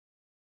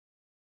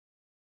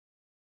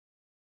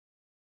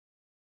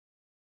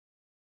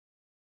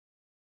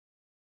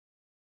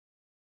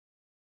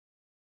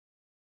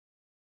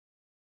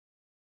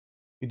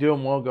You're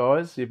doing well,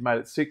 guys. You've made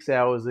it 6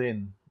 hours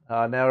in.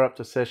 Now we're up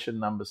to session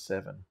number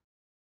 7.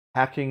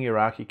 Hacking your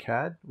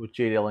Archicad with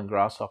GDL and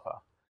Grasshopper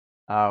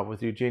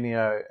with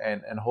Eugenio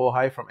and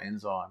Jorge from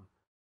Enzyme.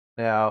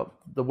 Now,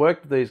 the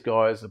work that these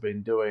guys have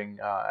been doing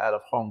out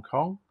of Hong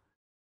Kong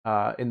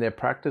in their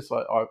practice,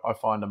 I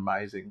find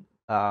amazing.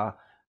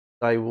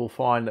 They will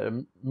find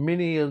a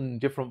million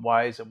different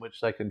ways in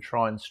which they can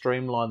try and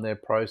streamline their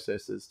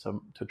processes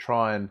to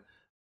try and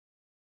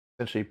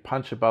essentially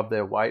punch above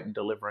their weight in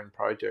delivering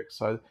projects.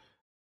 So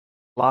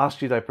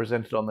last year they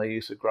presented on their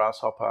use of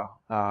Grasshopper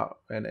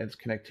and its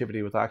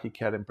connectivity with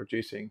Archicad in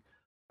producing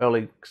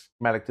early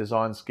schematic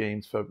design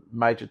schemes for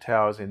major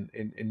towers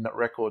in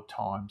record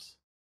times.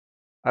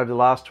 Over the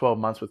last 12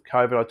 months with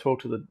COVID, I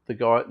talked to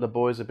the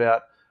boys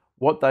about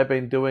what they've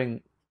been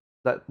doing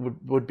that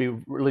would be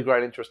really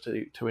great interest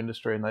to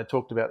industry, and they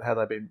talked about how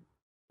they've been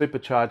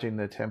supercharging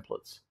their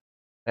templates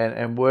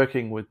and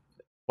working with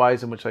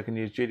ways in which they can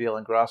use GDL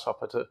and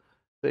Grasshopper to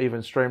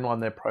even streamline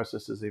their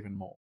processes even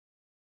more.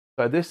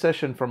 So this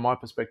session, from my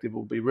perspective,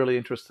 will be really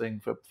interesting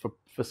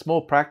for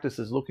small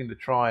practices looking to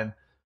try and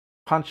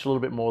punch a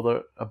little bit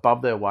more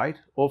above their weight,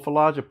 or for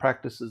larger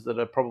practices that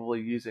are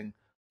probably using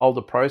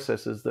older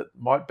processes that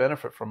might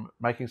benefit from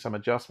making some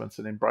adjustments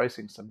and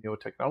embracing some newer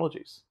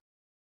technologies.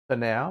 So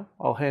now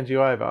I'll hand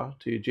you over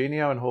to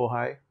Eugenio and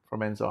Jorge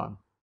from Enzyme.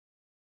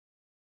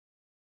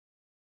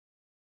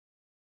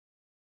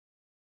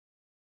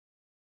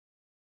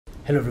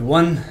 Hello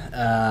everyone,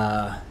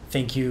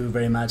 thank you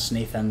very much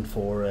Nathan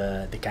for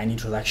the kind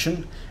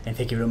introduction, and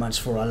thank you very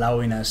much for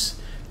allowing us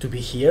to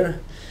be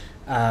here.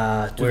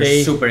 Today,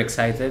 we're super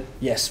excited.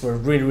 Yes, we're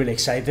really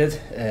excited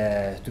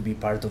to be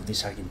part of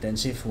this Hack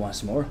Intensive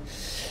once more.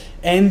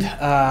 And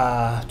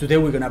today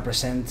we're going to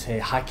present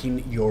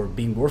hacking your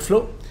BIM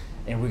workflow,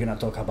 and we're going to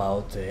talk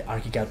about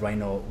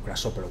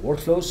Archicad-Grasshopper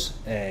workflows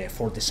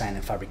for design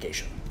and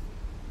fabrication.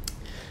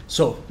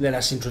 So let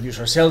us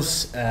introduce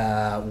ourselves.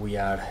 We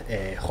are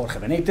Jorge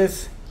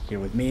Beneitez here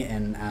with me,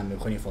 and I'm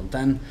Eugenio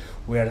Fontan.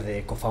 We are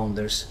the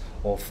co-founders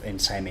of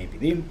Enzyme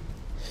APD.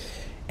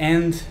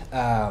 And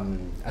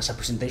as a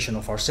presentation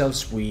of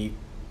ourselves,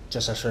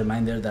 just as a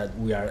reminder that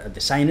we are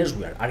designers,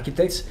 we are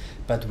architects,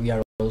 but we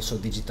are also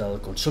digital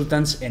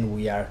consultants, and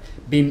we are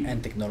BIM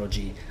and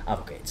technology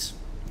advocates.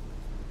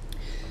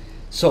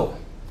 So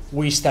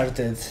we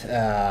started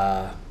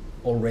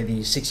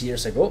already 6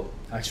 years ago.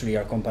 Actually,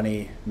 our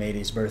company made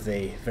its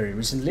birthday very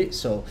recently.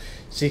 So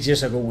 6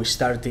 years ago, we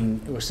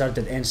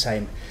started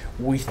Enzyme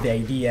with the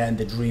idea and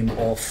the dream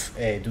of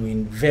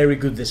doing very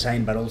good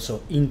design, but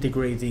also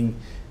integrating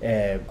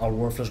our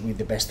workflows with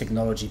the best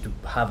technology to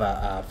have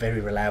a very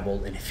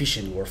reliable and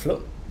efficient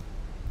workflow.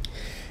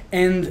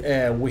 And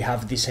we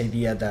have this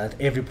idea that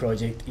every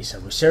project is a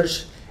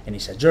research and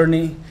it's a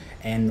journey,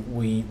 and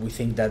we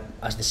think that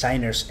as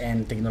designers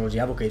and technology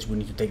advocates, we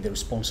need to take the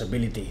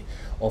responsibility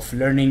of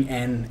learning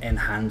and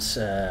enhance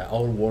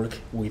our work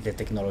with the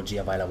technology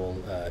available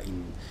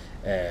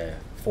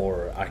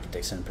for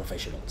architects and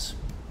professionals.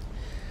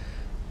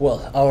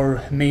 Well,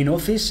 our main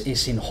office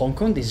is in Hong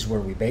Kong. This is where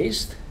we're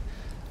based.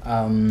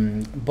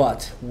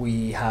 But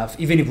we have,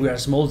 even if we are a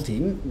small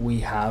team, we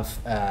have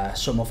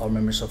some of our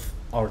members of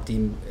our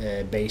team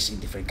based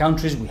in different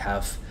countries. We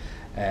have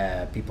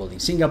people in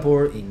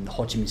Singapore, in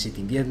Ho Chi Minh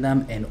City in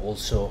Vietnam, and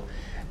also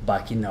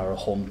back in our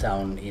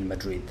hometown in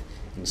Madrid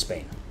in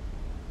Spain.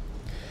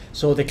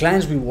 So the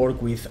clients we work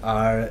with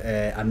are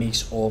a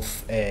mix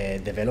of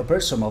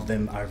developers. Some of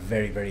them are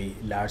very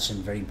large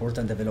and very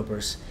important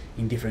developers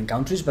in different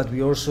countries, but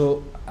we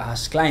also,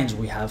 as clients,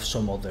 we have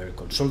some other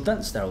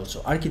consultants that are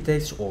also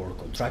architects or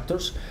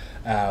contractors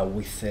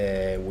with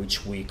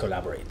which we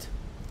collaborate.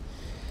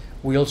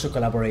 We also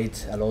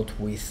collaborate a lot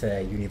with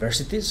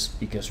universities,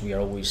 because we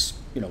are always,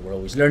 we're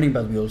always learning,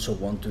 but we also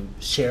want to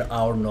share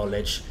our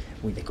knowledge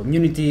with the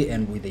community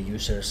and with the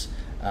users,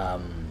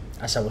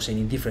 as I was saying,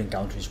 in different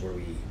countries where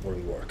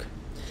we work.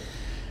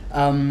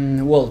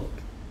 Well,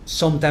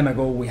 some time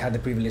ago we had the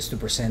privilege to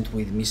present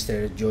with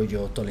Mr.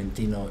 Giorgio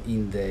Tolentino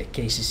in the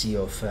KCC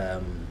of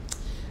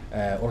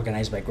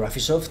organized by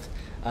Graphisoft.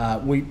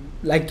 We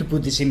like to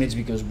put this image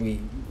because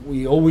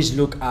we always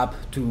look up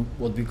to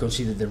what we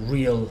consider the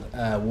real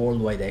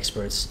worldwide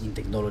experts in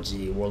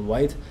technology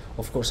worldwide.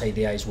 Of course,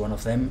 IDEA is one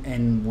of them,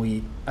 and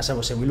we, as I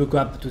was saying, we look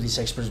up to these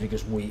experts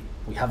because we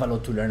have a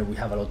lot to learn, we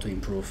have a lot to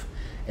improve,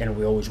 and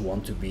we always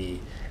want to be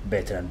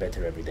better and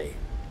better every day.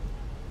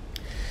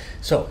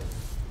 So,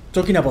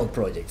 talking about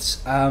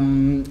projects,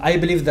 I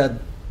believe that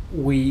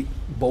we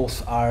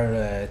both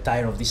are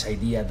tired of this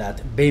idea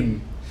that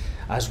BIM,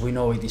 as we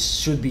know it,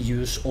 should be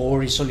used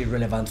or is only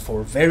relevant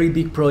for very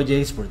big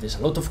projects where there's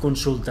a lot of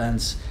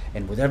consultants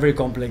and where they're very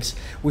complex.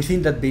 We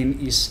think that BIM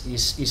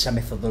is a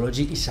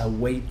methodology, is a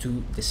way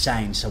to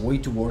design, it's a way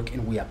to work,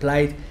 and we apply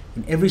it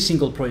in every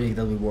single project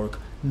that we work,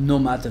 no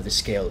matter the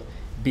scale,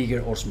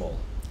 bigger or small.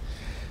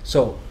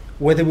 So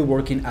whether we're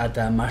working at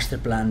a master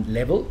plan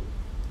level,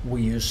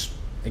 we use,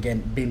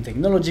 again, BIM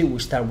technology. We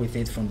start with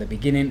it from the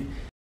beginning,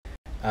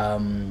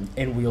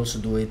 And we also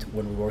do it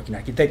when we work in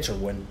architecture,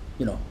 when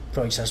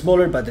projects are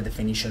smaller, but the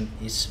definition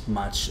is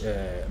much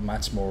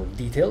more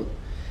detailed.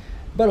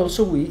 But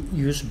also we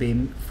use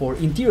BIM for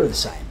interior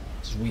design.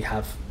 So we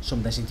have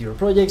sometimes interior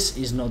projects.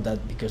 It's not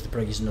that because the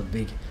project is not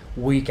big,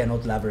 we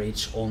cannot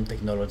leverage on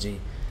technology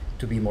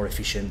to be more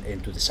efficient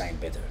and to design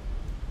better.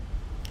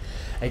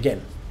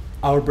 Again,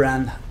 our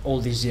brand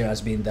all this year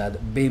has been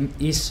that BIM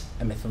is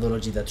a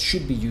methodology that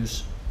should be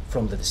used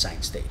from the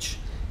design stage.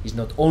 It's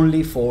not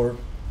only for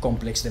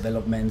complex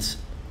developments,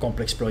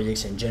 complex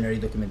projects, and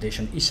generate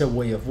documentation. It's a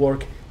way of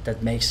work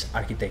that makes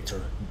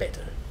architecture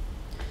better.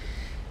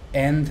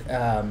 And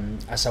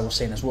as I was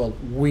saying as well,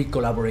 we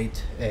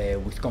collaborate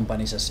with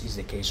companies, as is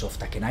the case of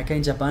Takenaka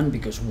in Japan,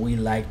 because we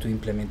like to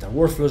implement our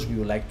workflows. We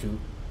would like to,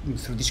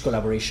 through this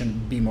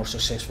collaboration, be more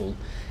successful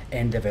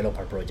and develop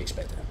our projects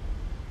better.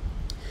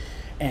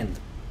 And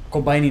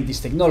combining these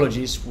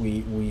technologies,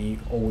 we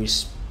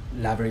always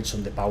leverage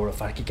on the power of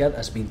Archicad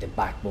as being the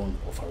backbone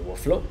of our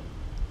workflow.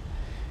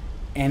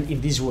 And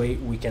in this way,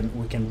 we can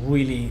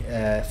really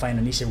find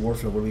an easier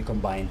workflow where we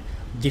combine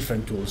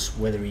different tools,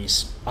 whether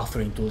it's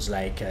authoring tools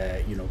like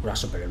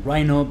Grasshopper and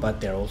Rhino, but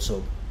there are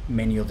also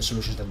many of the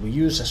solutions that we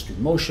use, as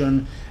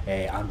Twinmotion,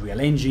 Unreal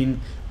Engine.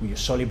 We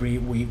use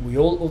Solibri. We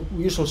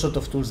use all sorts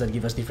of tools that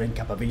give us different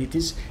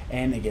capabilities.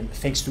 And again,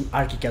 thanks to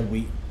Archicad,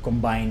 we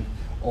combine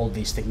all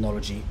this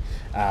technology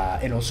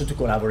and also to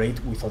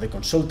collaborate with other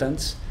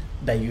consultants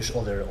that use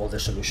other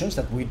solutions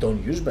that we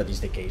don't use, but it's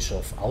the case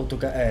of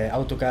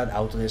AutoCAD,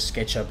 Autodesk,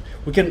 SketchUp.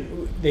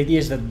 The idea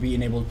is that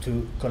being able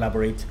to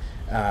collaborate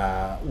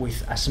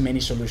with as many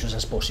solutions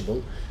as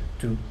possible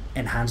to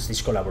enhance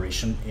this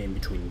collaboration in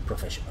between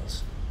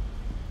professionals.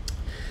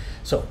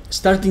 So,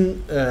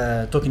 starting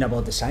talking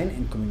about design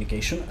and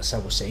communication, as I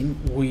was saying,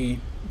 we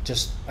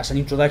just, as an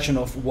introduction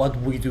of what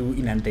we do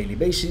in a daily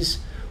basis,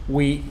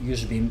 we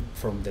use BIM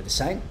from the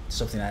design,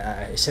 something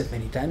I said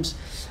many times,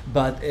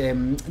 but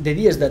the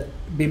idea is that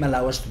BIM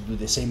allows us to do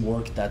the same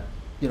work that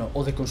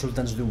other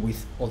consultants do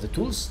with other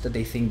tools that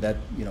they think that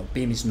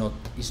BIM is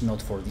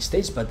not for this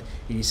stage, but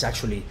it is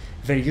actually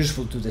very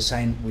useful to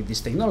design with this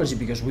technology,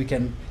 because we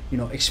can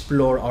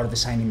explore our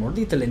design in more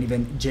detail and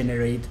even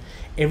generate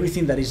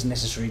everything that is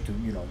necessary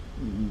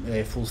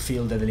to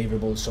fulfill the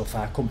deliverables of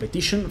a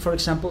competition, for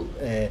example,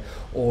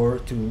 or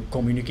to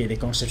communicate the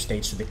concept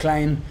stage to the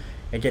client.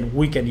 Again,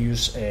 we can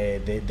use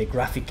the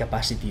graphic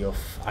capacity of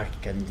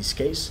Archicad in this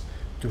case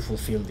to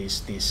fulfill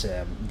these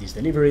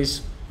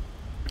deliveries.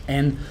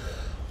 And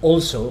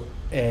also,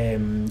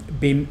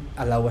 BIM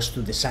allows us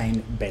to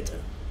design better.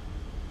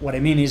 What I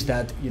mean is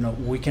that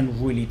we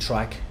can really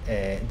track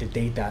the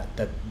data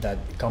that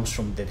comes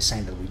from the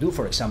design that we do.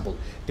 For example,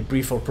 the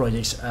brief for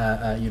projects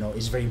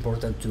is very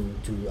important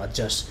to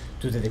adjust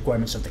to the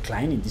requirements of the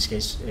client. In this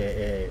case,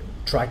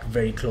 track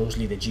very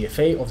closely the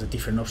GFA of the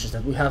different options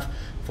that we have.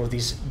 For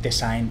this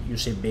design,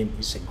 using BIM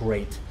is a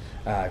great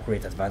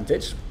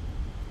advantage.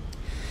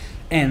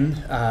 And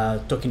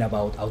talking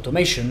about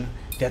automation,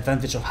 the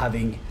advantage of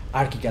having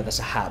Archicad as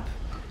a hub,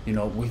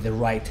 with the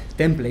right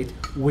template,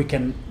 we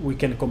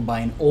can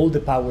combine all the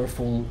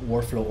powerful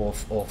workflow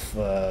of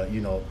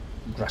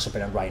Grasshopper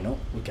and Rhino.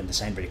 We can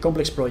design very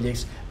complex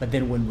projects, but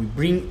then when we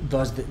bring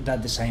that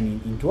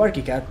design into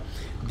Archicad,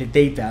 the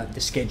data,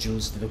 the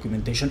schedules, the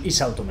documentation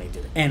is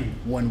automated. And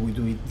when we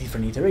do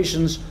different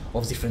iterations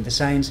of different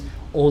designs,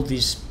 all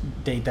this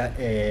data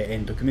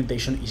and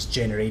documentation is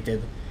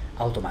generated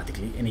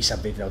automatically and is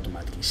updated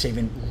automatically,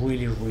 saving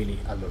really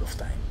a lot of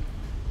time.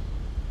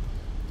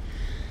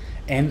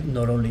 And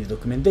not only the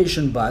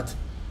documentation, but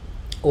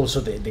also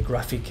the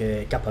graphic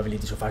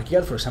capabilities of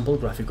Archicad. For example,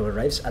 graphic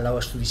overrides allow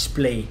us to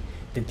display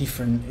the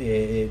different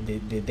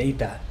the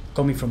data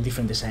coming from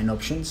different design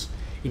options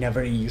in a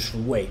very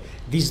useful way.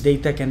 This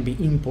data can be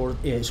input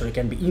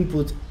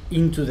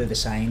into the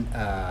design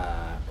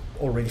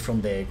already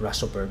from the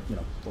Grasshopper,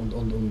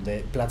 on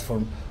the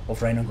platform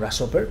of Rhino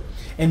Grasshopper,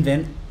 and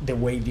then the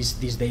way this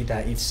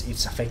data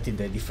it's affecting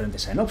the different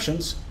design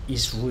options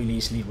is really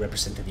easily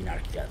represented in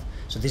Archicad.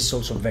 So this is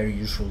also very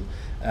useful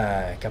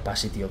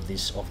capacity of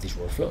this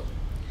workflow.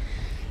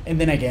 And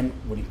then again,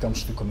 when it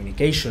comes to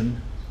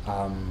communication,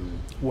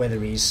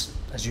 whether it's,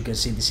 as you can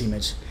see in this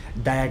image,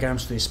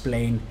 diagrams to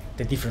explain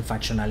the different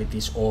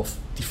functionalities of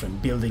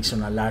different buildings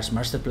on a large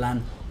master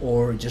plan,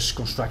 or just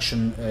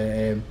construction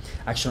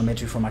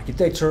axonometry from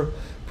architecture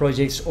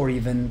projects, or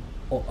even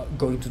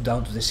going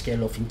down to the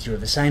scale of interior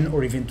design,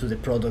 or even to the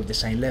product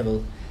design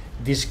level,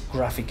 these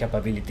graphic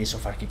capabilities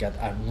of Archicad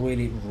are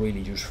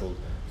really useful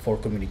for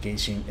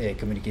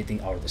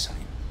communicating our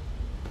design.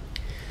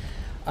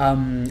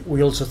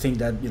 We also think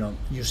that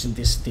using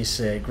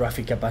this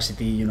graphic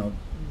capacity,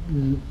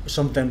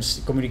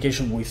 sometimes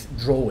communication with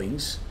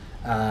drawings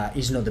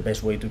is not the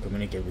best way to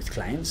communicate with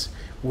clients.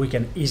 We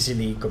can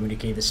easily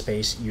communicate the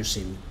space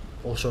using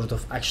all sorts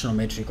of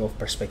axonometric of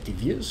perspective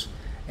views,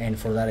 and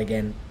for that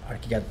again,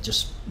 Archicad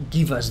just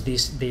give us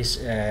these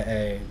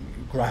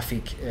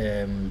graphic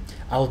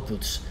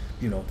outputs,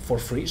 for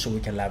free, so we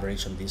can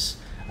leverage on this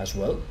as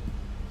well.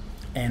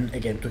 And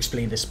again, to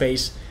explain the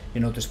space,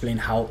 to explain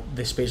how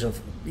the space of,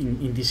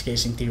 in this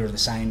case, interior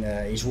design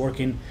is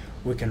working,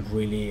 we can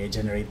really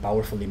generate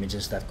powerful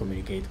images that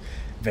communicate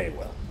very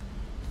well.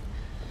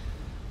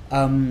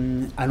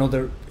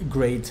 Another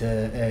great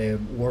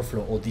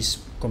workflow, or this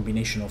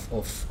combination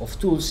of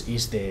tools,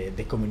 is the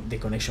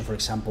connection, for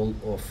example,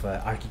 of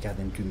Archicad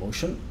and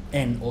Twinmotion,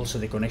 and also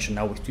the connection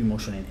now with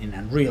Twinmotion and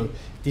Unreal.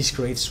 This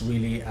creates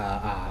really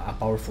a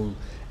powerful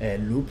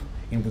loop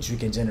in which we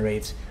can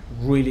generate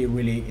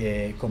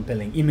really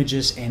compelling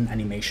images and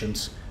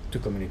animations to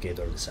communicate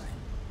our design.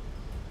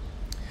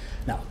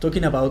 Now,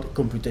 talking about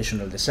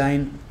computational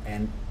design,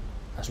 and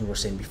as we were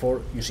saying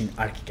before, using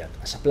Archicad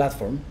as a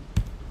platform,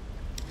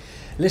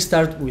 let's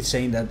start with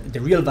saying that the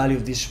real value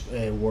of these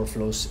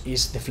workflows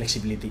is the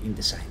flexibility in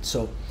design.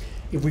 So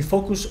if we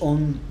focus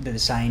on the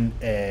design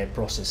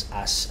process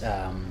as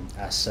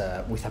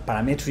with a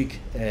parametric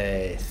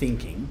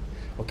thinking,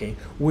 okay,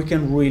 we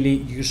can really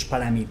use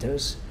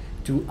parameters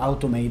to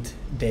automate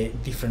the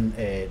different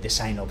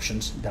design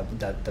options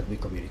that we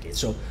communicate.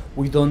 So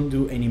we don't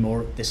do any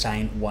more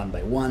design one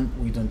by one.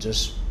 We don't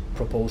just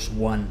propose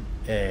one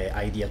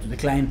idea to the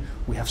client.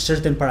 We have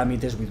certain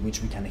parameters with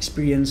which we can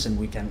experience, and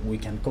we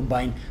can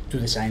combine to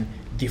design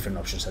different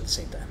options at the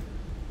same time.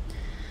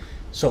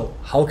 So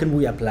how can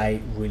we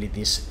apply really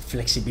this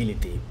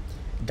flexibility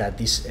that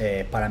this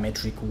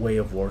parametric way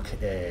of work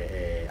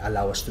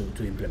allow us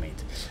to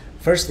implement?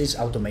 First is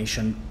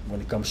automation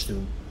when it comes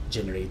to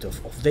generate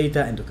of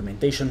data and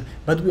documentation,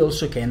 but we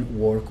also can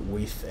work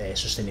with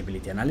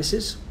sustainability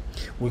analysis.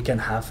 We can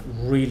have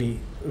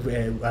really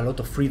a lot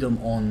of freedom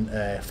on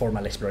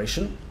formal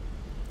exploration.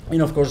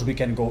 And of course, we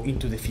can go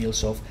into the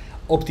fields of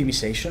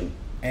optimization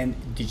and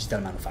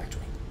digital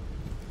manufacturing.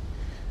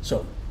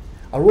 So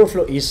our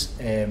workflow is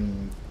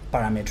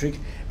parametric,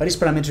 but it's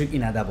parametric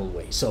in a double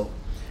way. So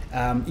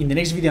in the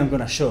next video I'm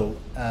going to show,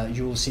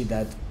 you will see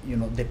that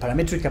the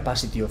parametric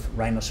capacity of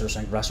Rhinoceros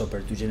and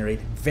Grasshopper to generate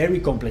very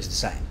complex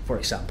design, for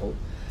example,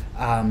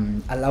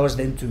 allows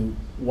them to,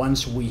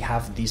 once we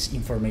have this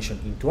information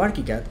into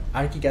Archicad,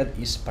 Archicad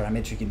is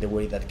parametric in the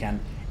way that can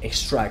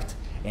extract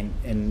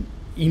and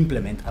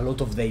implement a lot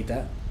of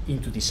data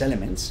into these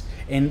elements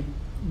and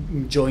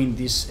join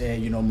this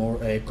more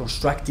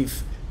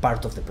constructive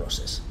part of the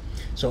process.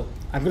 So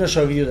I'm going to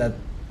show a video that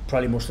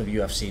probably most of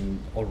you have seen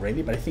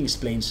already, but I think it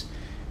explains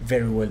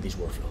very well this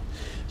workflow.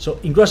 So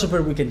in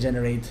Grasshopper we can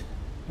generate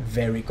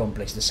very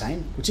complex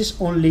design, which is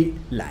only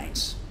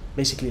lines.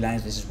 Basically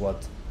lines, this is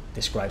what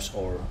describes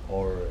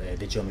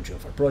the geometry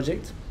of our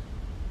project.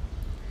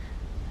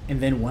 And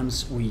then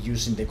once we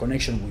use in the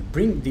connection, we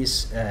bring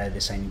this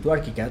design into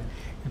Archicad,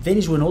 then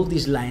is when all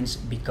these lines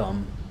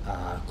become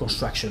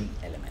construction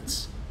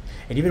elements.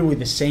 And even with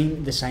the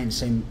same design,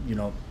 same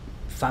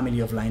family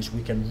of lines,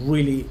 we can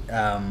really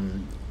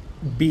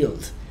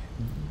build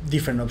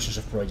different options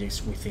of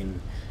projects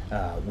within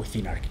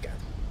Archicad.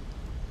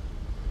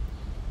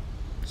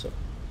 So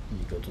let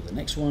me go to the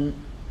next one.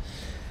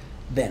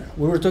 Then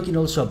we were talking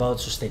also about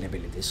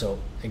sustainability. So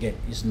again,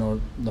 it's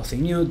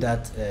nothing new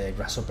that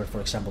Grasshopper,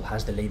 for example,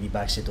 has the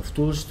Ladybug set of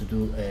tools to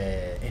do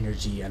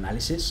energy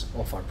analysis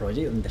of our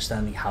project,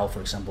 understanding how, for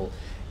example,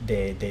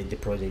 the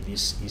project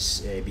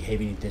is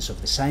behaving in terms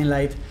of the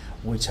sunlight,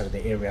 which are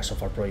the areas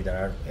of our project that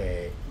are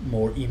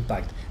more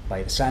impacted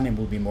by the sun and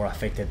will be more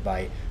affected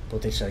by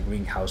potential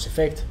greenhouse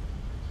effect,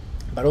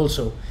 but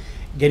also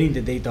getting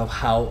the data of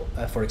how,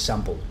 for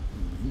example,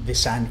 the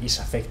sun is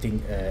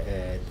affecting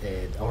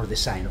our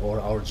design or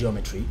our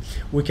geometry.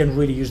 We can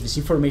really use this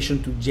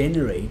information to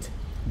generate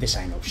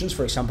design options.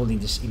 For example, in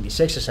this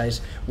exercise,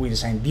 we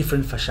design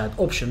different facade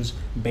options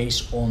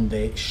based on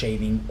the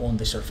shading on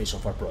the surface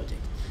of our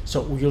project.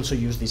 So we also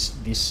use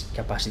this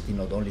capacity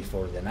not only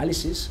for the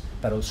analysis,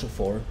 but also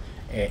for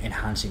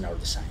enhancing our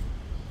design.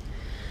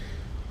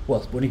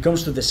 Well, when it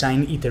comes to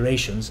design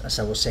iterations, as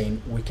I was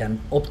saying, we can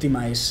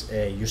optimize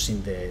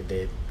using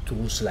the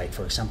tools like,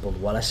 for example,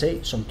 Wallace,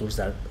 some tools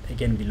that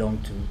again belong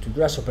to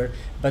Grasshopper,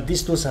 but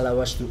these tools allow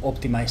us to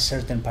optimize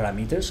certain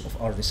parameters of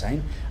our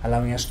design,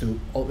 allowing us to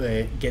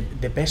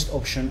get the best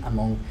option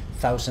among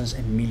thousands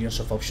and millions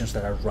of options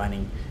that are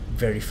running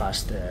very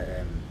fast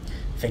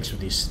thanks to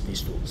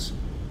these tools.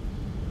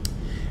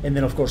 And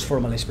then, of course,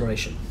 formal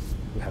exploration.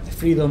 We have the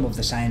freedom of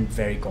design,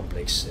 very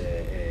complex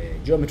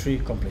geometry,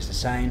 complex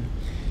design,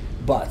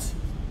 but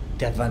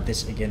the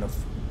advantage, again, of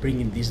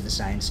bringing these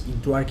designs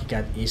into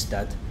Archicad is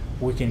that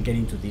we can get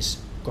into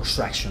this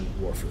construction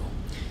workflow.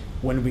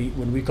 When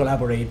we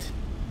collaborate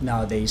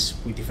nowadays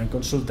with different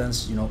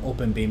consultants,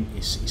 OpenBIM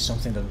is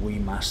something that we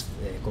must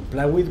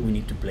comply with. We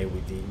need to play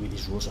with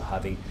these rules of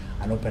having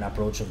an open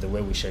approach of the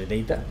way we share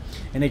data.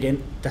 And again,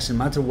 it doesn't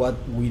matter what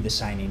we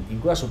design in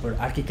Grasshopper,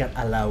 Archicad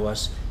allows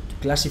us to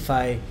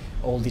classify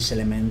all these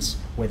elements,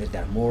 whether they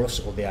are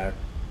morphs or they are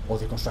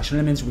other construction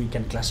elements. We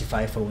can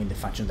classify following the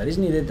function that is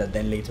needed, that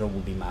then later will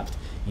be mapped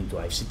into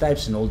IFC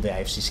types and all the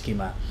IFC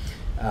schema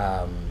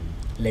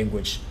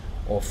language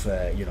of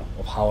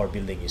how our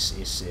building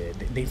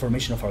the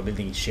information of our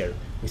building is shared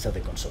with other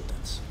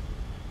consultants.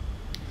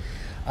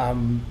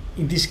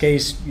 In this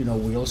case,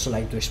 we also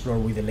like to explore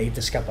with the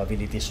latest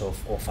capabilities of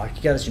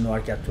Archicad. As you know,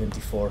 Archicad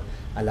 24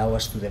 allow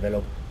us to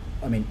develop,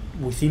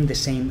 within the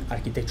same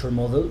architecture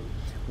model,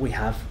 we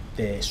have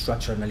the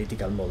structure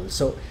analytical model.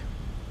 So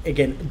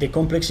again, the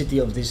complexity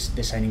of this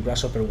designing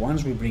Grasshopper,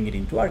 once we bring it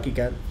into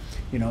Archicad,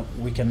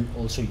 we can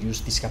also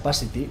use this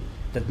capacity.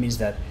 That means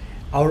that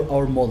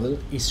our model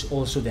is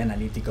also the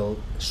analytical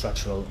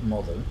structural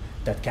model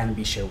that can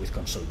be shared with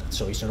consultants.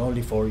 So it's not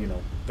only for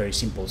very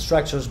simple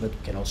structures, but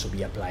can also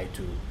be applied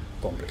to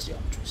complex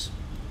geometries.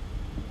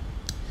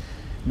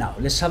 Now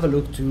let's have a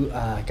look to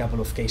a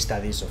couple of case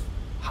studies of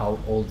how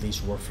all this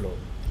workflow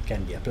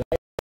can be applied.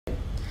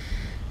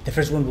 The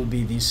first one will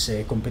be this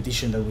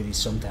competition that we did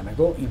some time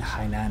ago in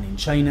Hainan in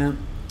China.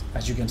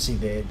 As you can see,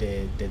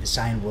 the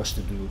design was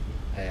to do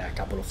a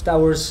couple of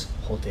towers,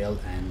 hotel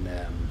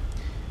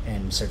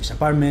and service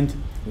apartment,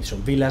 with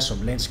some villas,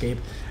 some landscape.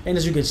 And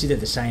as you can see, the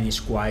design is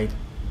quite,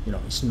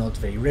 it's not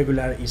very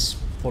regular. It's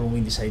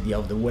following this idea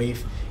of the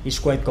wave. It's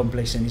quite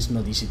complex, and it's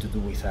not easy to do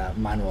with a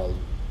manual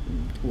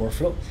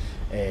workflow,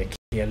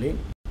 clearly.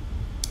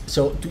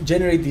 So to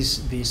generate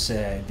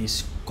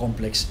this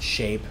complex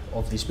shape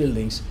of these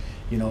buildings,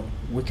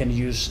 we can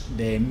use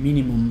the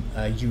minimum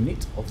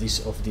unit of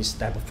this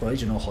type of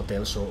project,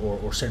 hotels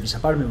or service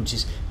apartment, which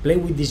is play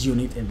with this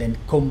unit and then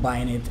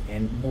combine it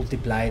and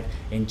multiply it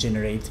and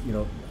generate,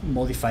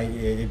 modify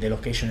the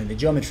location and the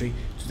geometry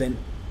to then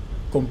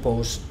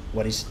compose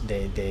what is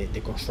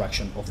the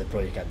construction of the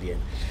project at the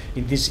end.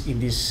 In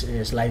this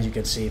slide, you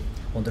can see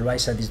on the right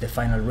side is the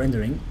final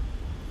rendering,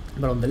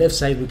 but on the left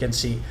side we can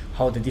see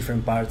how the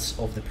different parts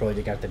of the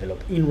project are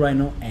developed in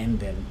Rhino, and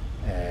then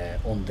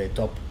on the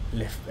top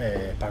left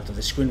part of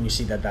the screen we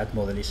see that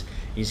model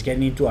is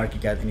getting into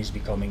Archicad and is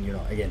becoming,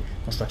 again,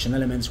 construction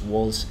elements,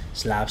 walls,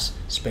 slabs,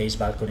 space,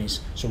 balconies,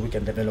 so we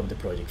can develop the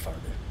project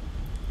further.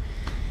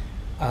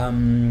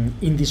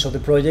 In this other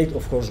project,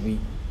 of course, we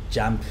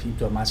jump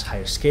into a much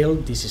higher scale.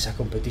 This is a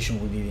competition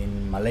we did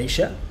in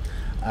Malaysia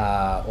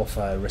of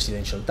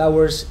residential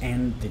towers,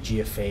 and the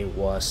GFA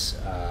was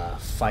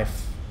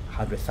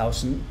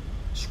 500,000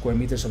 square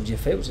meters of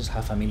GFA, which is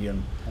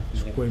 500,000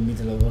 square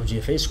meters of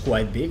GFA. Is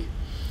quite big.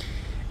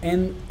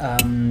 And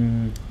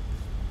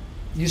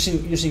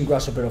using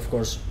Grasshopper, of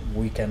course,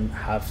 we can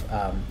have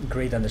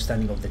great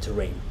understanding of the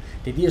terrain.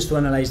 The idea is to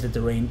analyze the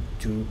terrain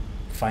to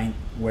find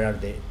where are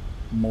the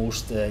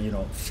most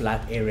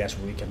flat areas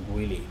where we can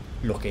really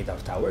locate our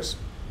towers.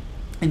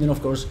 And then,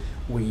 of course,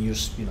 we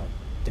use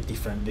the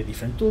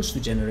different tools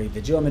to generate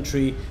the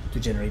geometry, to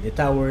generate the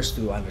towers,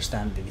 to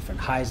understand the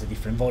different heights, the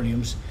different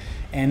volumes,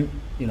 and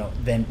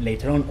then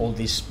later on all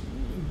these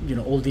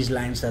all these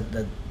lines that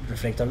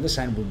reflect our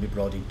design will be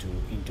brought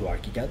into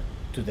Archicad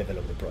to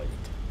develop the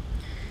project.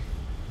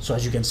 So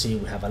as you can see,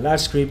 we have a large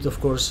script, of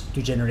course,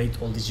 to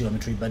generate all this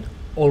geometry, but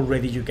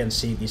already you can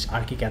see these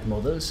Archicad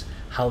models,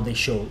 how they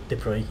show the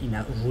project in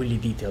a really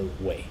detailed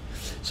way.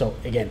 So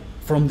again,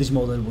 from this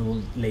model we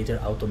will later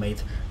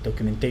automate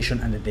documentation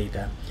and the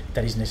data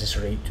that is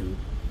necessary to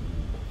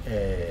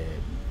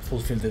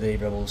fulfill the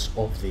deliverables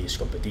of this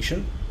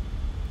competition,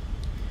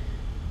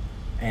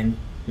 and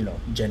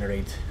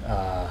generate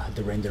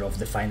the render of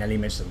the final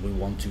image that we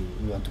want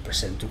to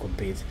present to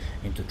compete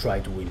and to try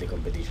to win the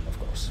competition, of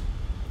course.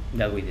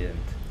 That we didn't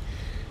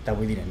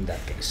in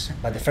that case,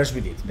 but the first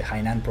we did, the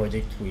Hainan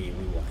project, we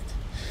won it.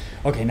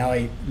 Okay, now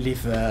I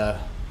leave the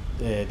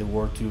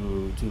word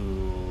to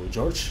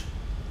Jorge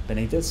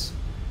Beneitez,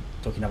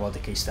 talking about the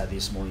case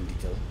studies more in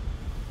detail.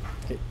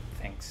 Okay,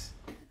 thanks.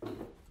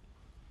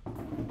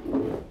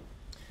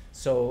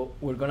 So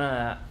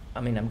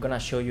I'm gonna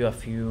show you a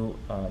few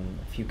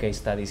case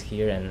studies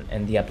here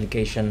and the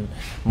application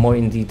more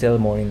in detail,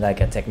 more in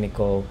like a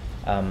technical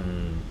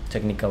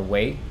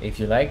way, if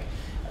you like,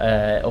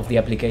 of the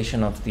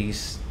application of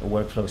these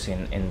workflows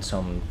in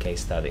some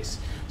case studies.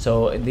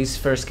 So this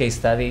first case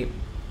study,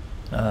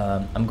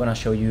 I'm gonna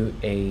show you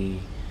a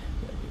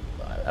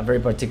very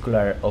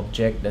particular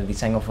object, the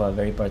design of a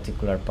very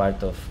particular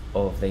part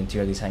of the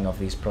interior design of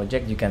this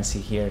project. You can see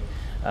here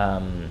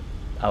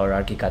our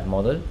Archicad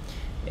model,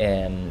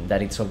 and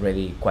that it's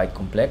already quite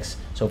complex.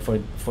 So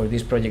for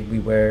this project we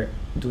were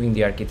doing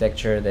the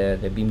architecture,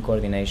 the beam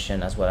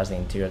coordination, as well as the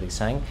interior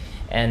design,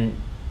 and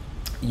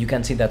you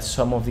can see that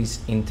some of these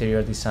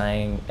interior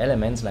design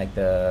elements, like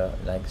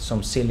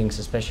some ceilings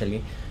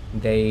especially,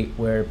 they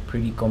were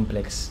pretty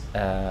complex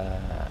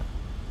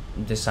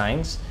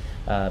designs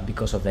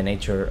because of the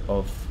nature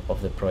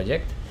of the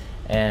project.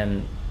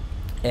 And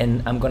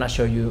I'm gonna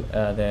show you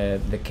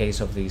the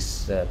case of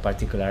this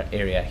particular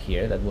area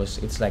here.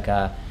 It's like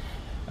a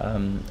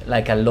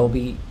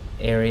lobby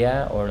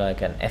area, or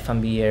like an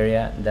F&B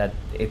area, that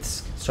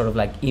it's sort of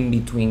like in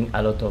between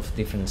a lot of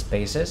different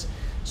spaces.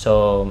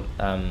 So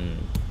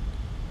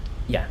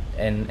yeah,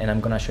 and I'm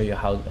gonna show you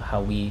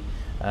how we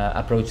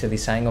approach the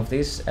design of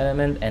this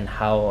element, and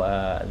how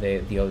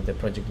the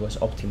project was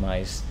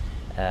optimized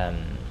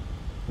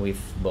with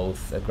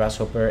both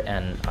Grasshopper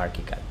and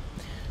Archicad.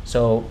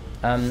 So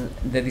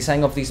the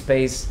design of this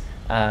space,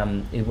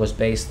 it was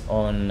based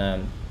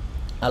on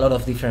a lot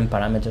of different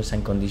parameters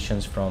and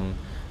conditions from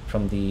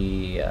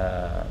the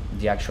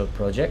actual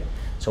project.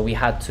 So we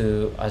had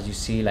to, as you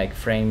see, like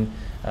frame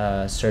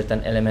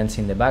certain elements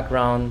in the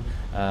background,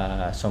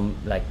 some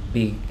like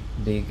big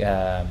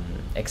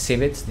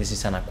exhibits. This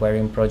is an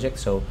aquarium project,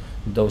 so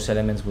those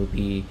elements will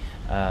be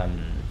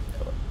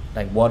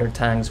like water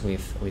tanks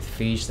with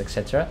fish,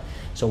 etc.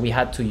 So we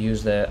had to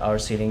use our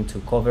ceiling to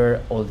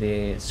cover all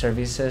the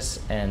services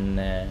and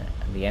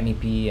the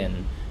MEP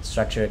and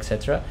structure,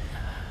 etc.,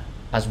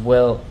 as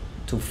well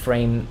to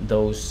frame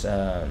those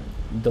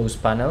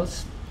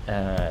panels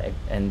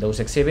and those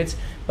exhibits.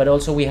 But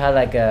also we had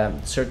like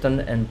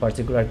certain and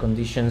particular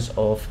conditions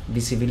of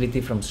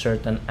visibility from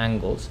certain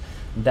angles,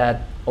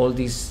 that all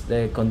these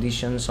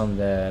conditions on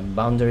the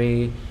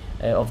boundary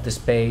of the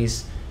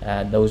space,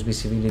 those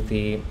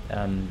visibility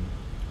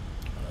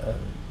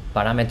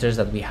parameters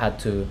that we had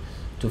to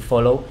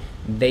follow,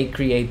 they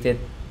created,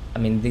 I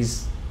mean,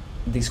 this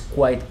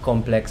quite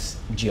complex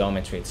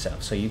geometry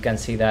itself. So you can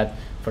see that,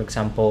 for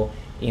example,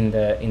 in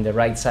the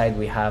right side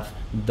we have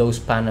those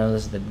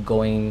panels that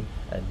going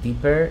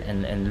deeper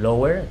and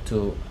lower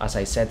to, as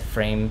I said,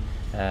 frame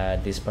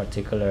this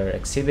particular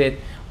exhibit.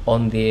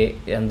 On the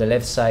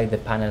left side, the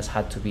panels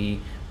had to be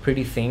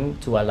pretty thin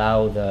to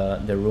allow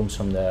the rooms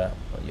on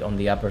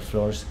the upper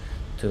floors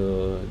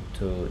to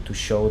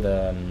show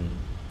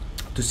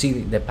to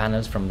see the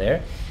panels from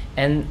there.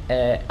 And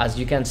as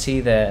you can see,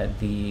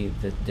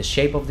 the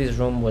shape of this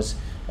room was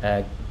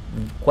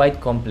quite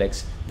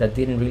complex, that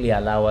didn't really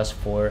allow us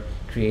for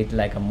create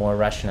like a more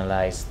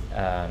rationalized,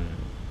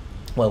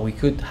 well, we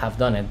could have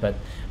done it,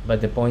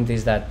 but the point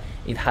is that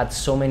it had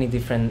so many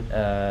different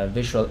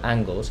visual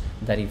angles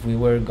that if we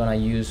were gonna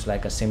use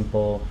like a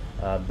simple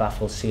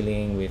baffle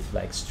ceiling with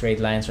like straight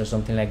lines or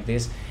something like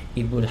this,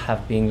 it would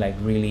have been like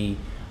really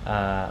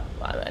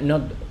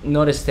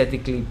not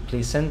aesthetically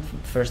pleasant,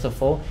 first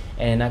of all,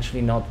 and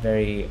actually not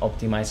very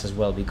optimized as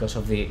well, because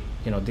of the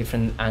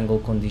different angle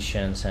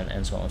conditions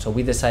and so on. So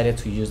we decided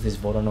to use this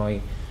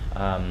Voronoi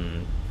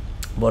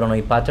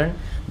pattern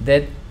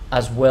that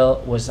as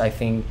well was, I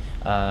think,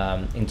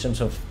 in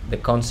terms of the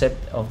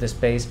concept of the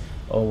space,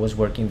 was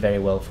working very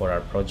well for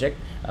our project,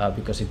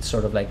 because it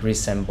sort of like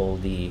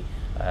resembled the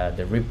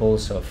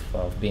ripples of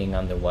being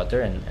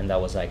underwater, and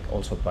that was like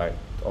also part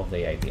of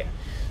the idea.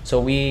 So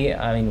we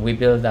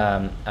built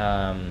a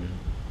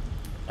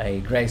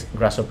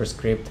Grasshopper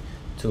script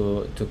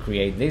to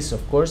create this,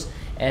 of course.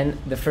 And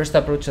the first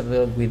approach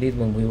that we did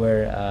when we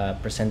were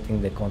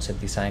presenting the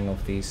concept design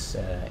of this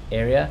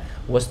area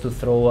was to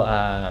throw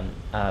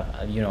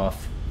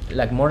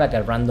like more like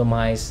a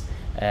randomized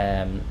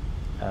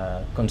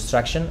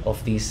construction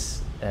of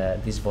this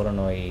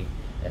Voronoi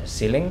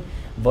ceiling.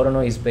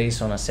 Voronoi is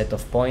based on a set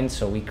of points,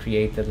 so we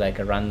created like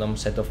a random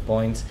set of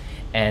points.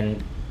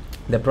 And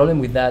the problem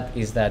with that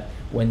is that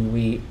when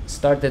we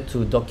started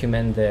to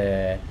document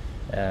the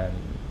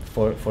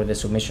for the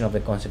submission of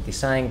the concept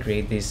design,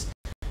 create this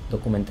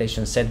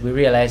documentation set, we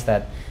realized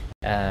that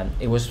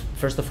it was,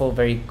 first of all,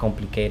 very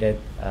complicated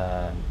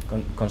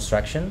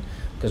construction,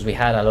 because we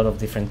had a lot of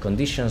different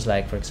conditions,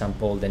 like, for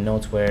example, the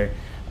nodes were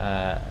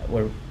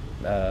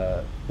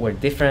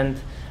different.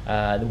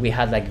 We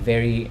had like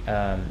the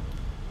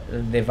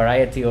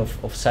variety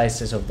of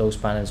sizes of those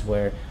panels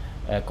were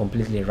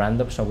completely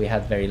random, so we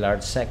had very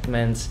large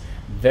segments,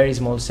 very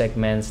small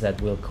segments that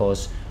will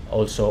cause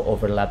also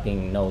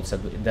overlapping nodes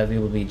that it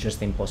will be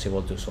just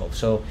impossible to solve.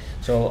 So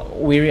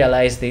we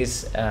realized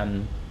this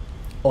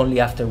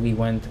only after we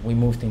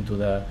moved into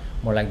the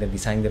more like the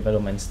design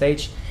development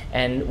stage,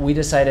 and we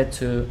decided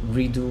to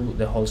redo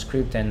the whole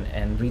script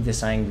and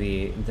redesign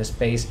the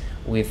space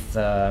with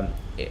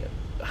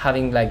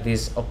having like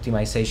this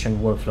optimization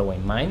workflow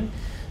in mind.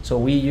 So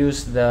we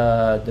used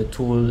the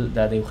tool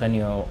that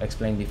Eugenio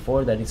explained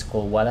before, that is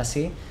called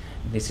Walacy.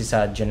 This is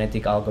a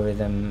genetic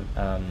algorithm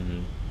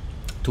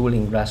tool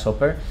in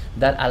Grasshopper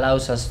that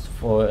allows us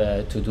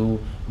to do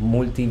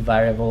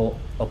multi-variable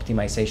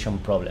optimization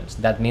problems.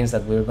 That means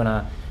that we're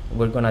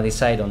gonna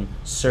decide on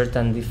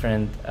certain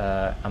different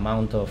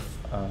amount of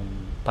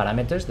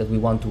parameters that we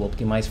want to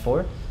optimize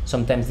for.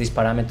 Sometimes these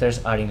parameters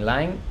are in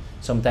line,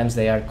 sometimes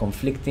they are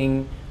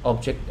conflicting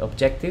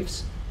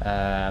objectives.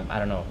 I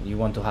don't know, you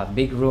want to have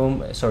big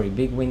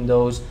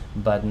windows,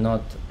 but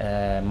not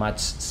much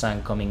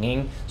sun coming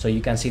in. So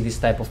you can see this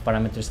type of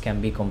parameters can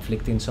be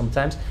conflicting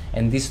sometimes.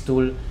 And this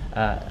tool,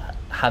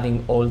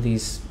 having all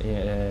this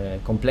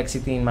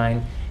complexity in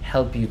mind,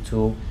 help you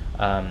to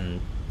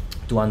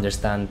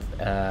understand,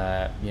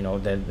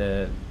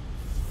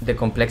 the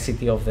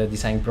complexity of the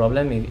design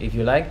problem, if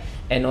you like,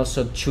 and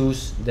also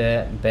choose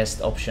the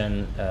best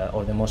option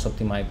or the most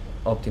optimized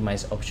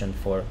option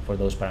for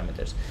those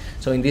parameters.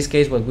 So in this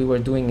case, what we were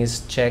doing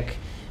is check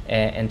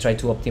and try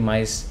to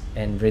optimize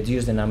and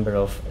reduce the number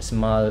of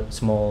small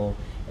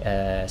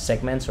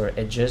segments or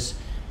edges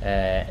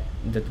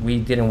that we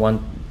didn't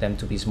want them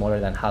to be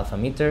smaller than 0.5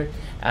 meter,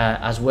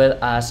 as well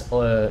as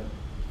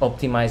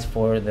optimize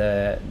for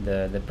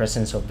the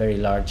presence of very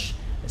large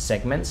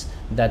segments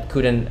that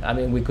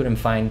we couldn't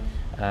find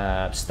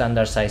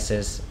standard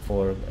sizes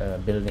for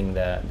building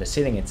the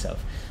ceiling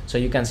itself. So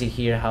you can see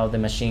here how the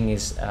machine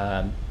is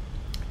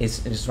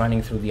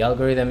running through the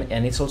algorithm,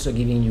 and it's also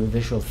giving you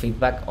visual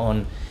feedback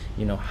on,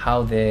 you know,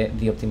 how the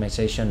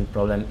optimization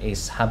problem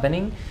is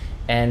happening,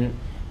 and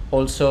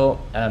also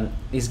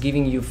is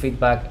giving you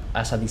feedback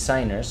as a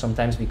designer.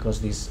 Sometimes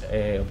because these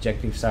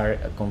objectives are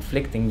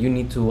conflicting, you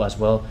need to as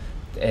well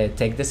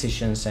take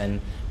decisions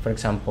and, for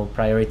example,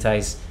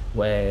 prioritize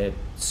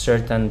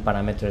certain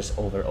parameters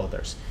over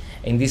others.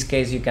 In this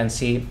case, you can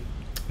see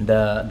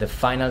the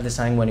final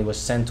design when it was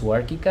sent to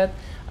Archicad.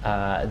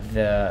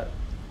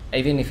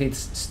 Even if it's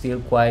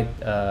still quite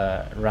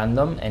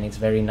random and it's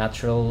very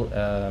natural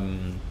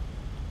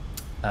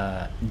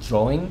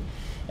drawing,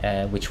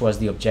 which was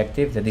the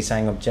objective, the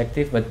design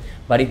objective,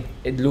 but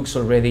it looks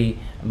already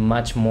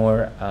much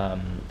more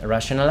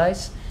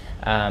rationalized.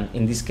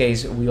 In this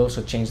case, we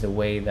also changed the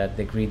way that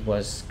the grid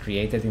was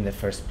created in the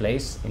first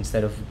place.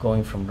 Instead of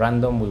going from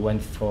random, we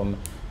went from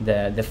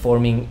the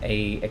forming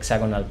a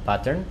hexagonal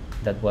pattern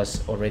that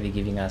was already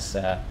giving us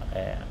a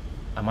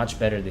much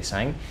better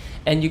design.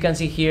 And you can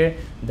see here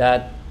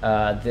that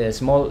the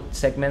smaller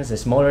segments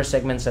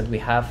that we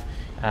have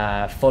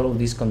follow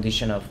this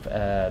condition of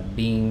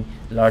being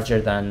larger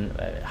than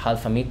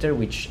half a meter,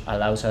 which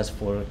allows us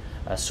for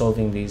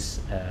solving these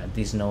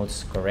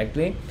nodes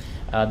correctly.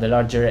 The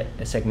larger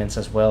segments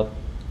as well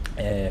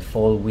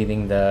fall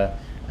within the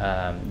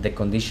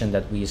condition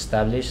that we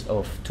established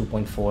of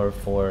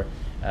 2.44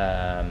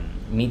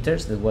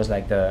 meters. That was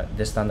like the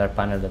standard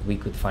panel that we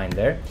could find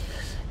there.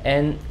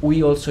 And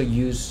we also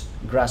use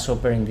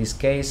Grasshopper in this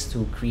case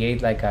to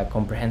create like a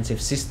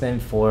comprehensive system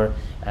for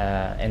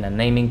and a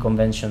naming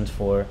convention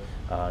for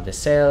the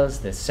cells,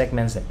 the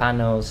segments, the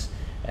panels,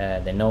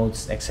 the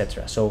nodes,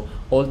 etc. So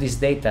all this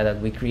data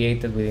that we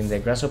created within the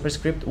Grasshopper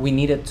script, we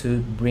needed to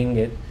bring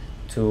it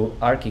to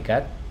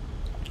Archicad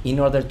in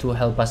order to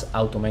help us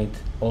automate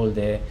all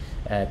the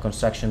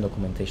construction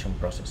documentation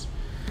process.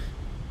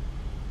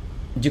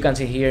 You can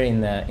see here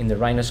in the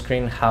Rhino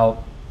screen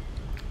how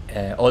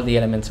all the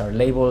elements are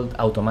labeled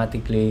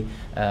automatically,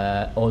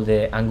 all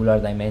the angular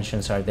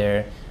dimensions are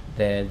there,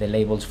 the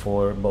labels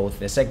for both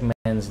the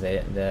segments,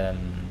 the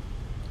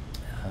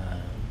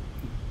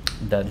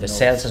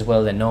cells as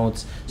well, the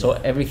nodes. So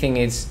everything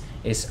is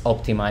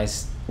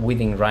optimized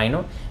within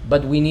Rhino,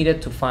 but we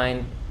needed to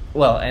find,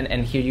 well,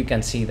 and here you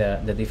can see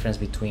the difference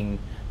between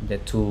the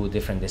two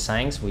different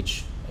designs,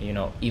 which, you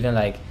know, even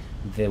like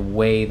the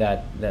way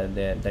that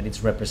that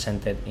it's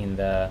represented in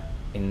the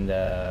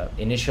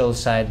initial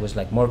side was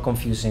like more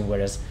confusing,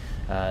 whereas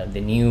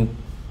the new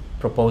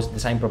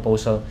design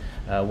proposal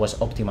was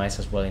optimized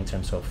as well in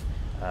terms of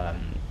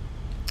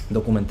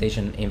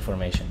documentation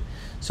information.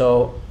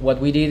 So what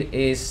we did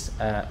is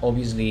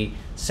obviously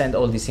send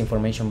all this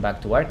information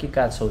back to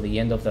Archicad. So the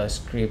end of the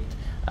script,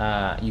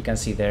 you can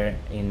see there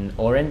in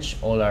orange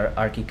all our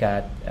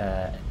Archicad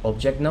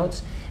object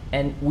nodes.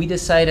 And we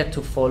decided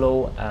to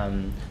follow,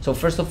 so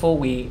first of all,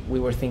 we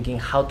were thinking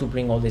how to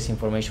bring all this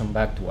information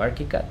back to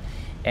Archicad.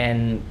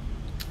 And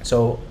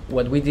so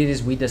what we did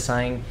is we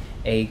designed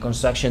a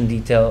construction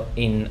detail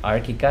in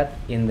Archicad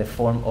in the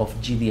form of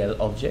GDL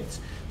objects.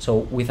 So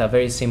with a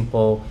very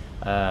simple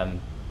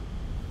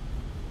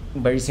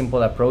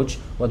approach,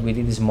 what we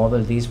did is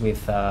model this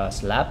with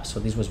slab. So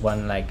this was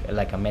one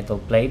like a metal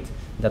plate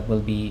that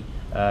will be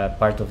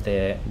part of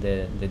the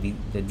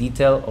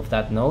detail of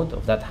that node,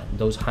 of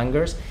those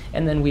hangers.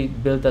 And then we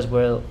built as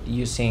well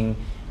using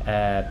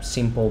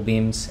simple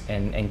beams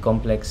and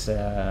complex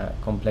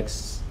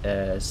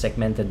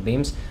segmented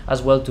beams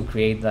as well to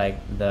create like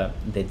the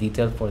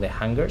detail for the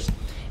hangers.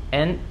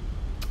 And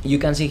you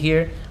can see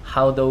here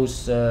how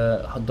those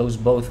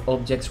both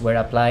objects were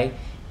applied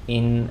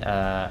in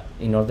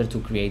order to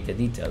create the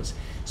details.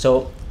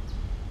 So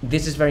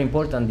this is very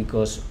important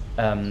because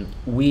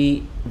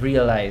we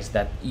realized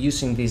that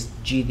using these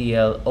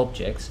GDL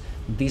objects,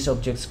 these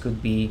objects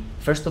could be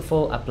first of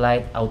all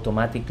applied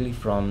automatically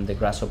from the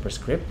Grasshopper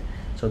script.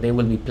 So they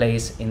will be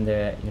placed in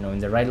the in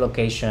the right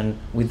location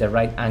with the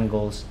right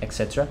angles,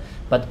 etc.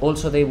 But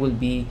also they will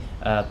be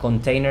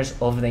containers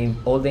of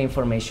all the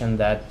information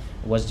that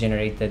was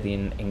generated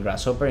in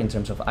Grasshopper in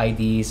terms of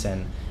IDs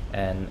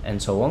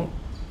and so on.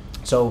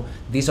 So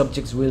these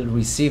objects will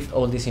receive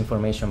all this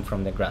information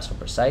from the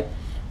Grasshopper side,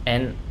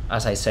 and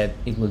as I said,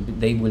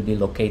 they will be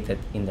located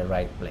in the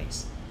right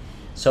place.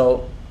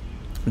 So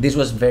this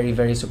was very,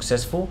 very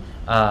successful.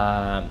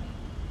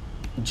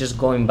 Just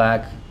going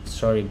back,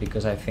 sorry,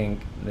 because I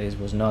think this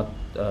was not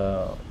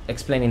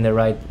explained in the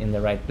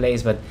right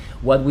place, but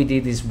what we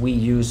did is we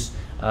use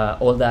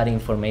all that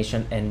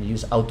information and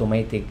use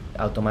automatic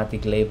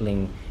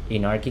labeling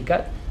in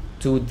Archicad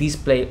to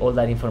display all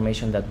that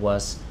information that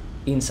was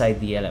inside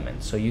the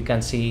element. So you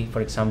can see,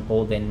 for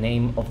example, the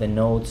name of the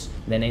nodes,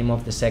 the name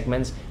of the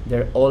segments,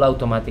 they're all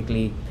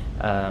automatically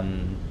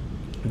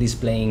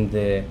displaying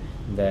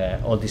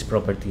all these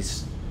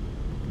properties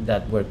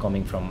that were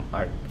coming from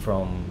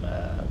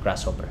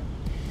Grasshopper.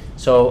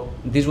 So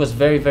this was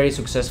very, very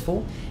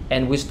successful,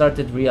 and we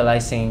started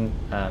realizing,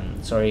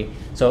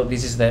 so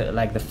this is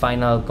the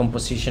final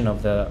composition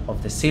of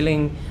the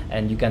ceiling,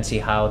 and you can see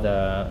how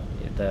the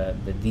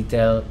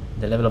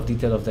level of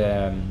detail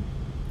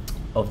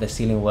of the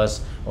ceiling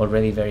was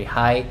already very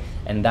high,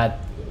 and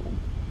that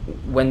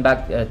went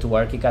back to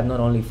Archicad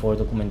not only for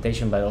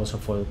documentation but also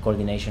for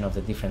coordination of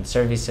the different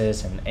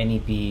services and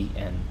NEP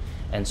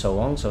and so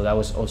on. So that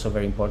was also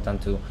very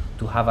important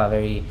to have a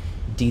very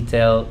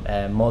detailed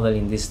model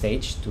in this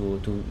stage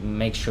to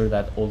make sure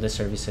that all the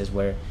services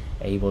were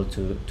able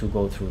to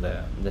go through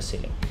the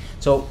ceiling.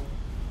 So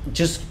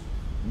just,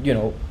 you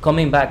know,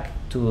 coming back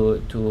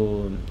to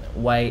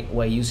why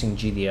using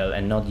GDL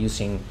and not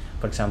using,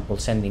 for example,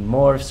 sending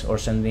morphs or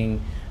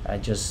sending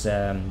just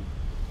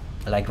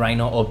like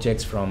Rhino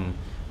objects from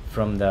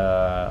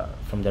the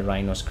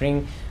Rhino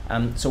screen.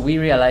 So we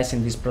realized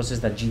in this process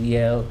that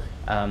GDL,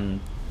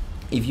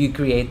 if you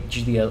create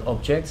GDL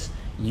objects,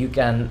 you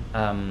can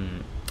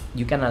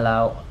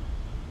allow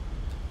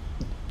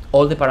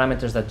all the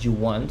parameters that you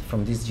want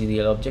from these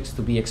GDL objects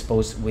to be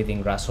exposed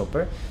within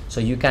Grasshopper. So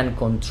you can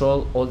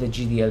control all the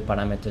GDL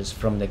parameters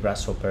from the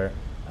Grasshopper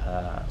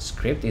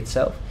script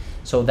itself.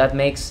 So that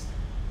makes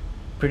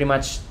pretty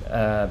much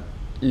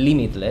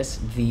limitless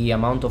the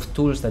amount of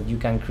tools that you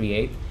can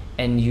create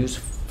and use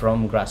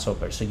from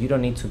Grasshopper. So you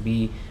don't need to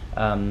be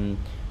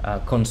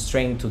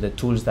constrained to the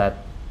tools that,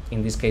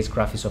 in this case,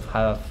 Graphisoft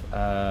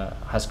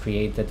has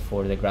created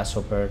for the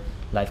Grasshopper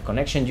live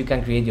connection. You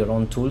can create your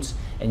own tools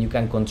and you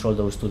can control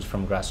those tools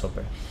from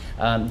Grasshopper.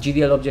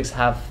 GDL objects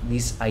have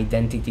this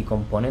identity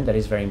component that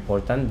is very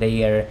important.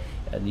 They are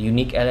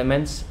unique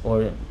elements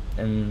or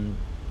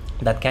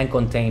that can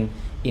contain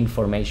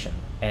information.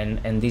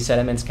 And these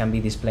elements can be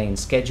displayed in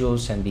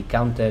schedules and be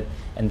counted,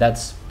 and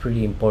that's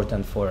pretty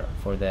important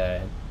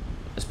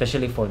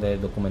especially for the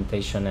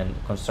documentation and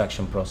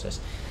construction process.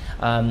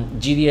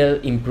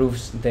 GDL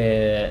improves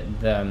the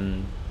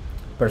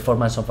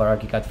performance of our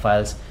Archicad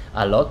files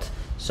a lot.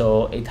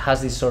 So it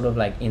has this sort of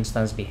like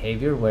instance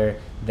behavior where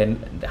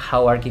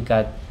how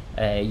Archicad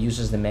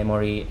uses the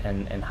memory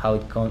and how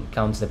it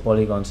counts the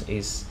polygons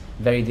is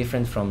very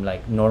different from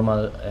like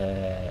normal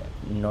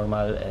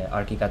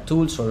Archicad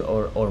tools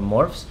or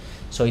morphs.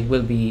 So it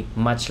will be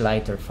much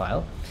lighter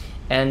file.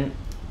 And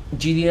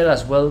GDL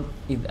as well,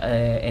 it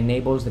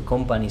enables the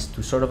companies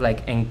to sort of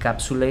like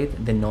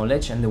encapsulate the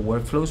knowledge and the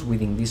workflows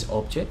within these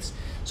objects.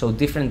 So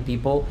different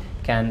people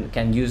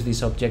can use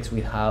these objects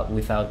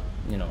without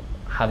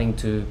having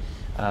to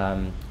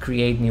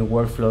create new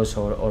workflows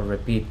or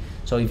repeat.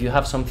 So if you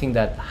have something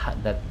that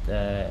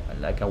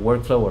like a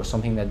workflow or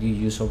something that you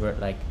use over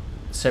like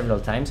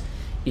several times,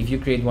 if you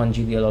create one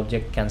GDL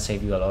object, can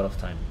save you a lot of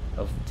time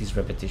of this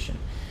repetition.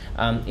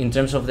 In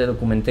terms of the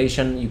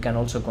documentation, you can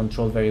also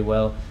control very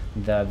well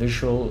the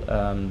visual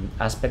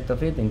aspect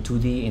of it in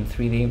 2D, in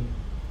 3D.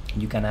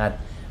 You can add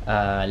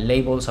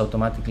labels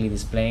automatically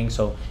displaying,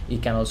 so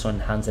it can also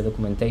enhance the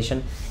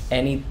documentation,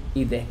 and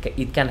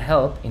it can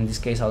help. In this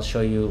case, I'll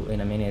show you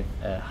in a minute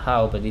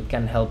how, but it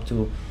can help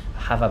to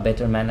have a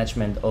better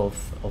management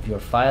of your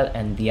file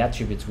and the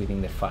attributes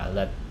within the file.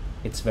 That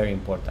it's very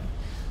important.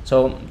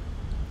 So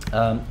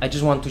I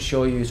just want to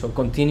show you, so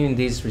continuing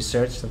this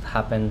research that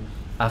happened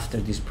after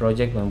this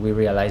project, when we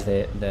realized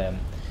the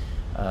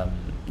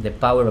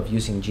power of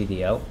using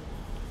GDL,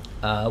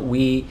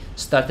 we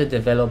started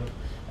develop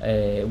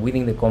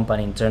within the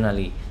company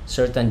internally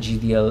certain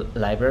GDL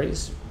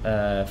libraries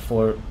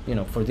for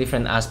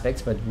different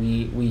aspects, but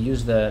we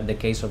use the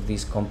case of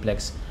this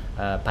complex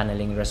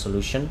paneling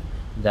resolution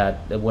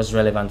that was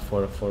relevant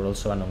for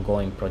also an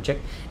ongoing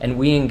project, and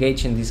we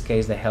engage in this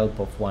case the help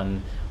of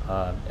one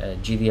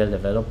GDL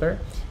developer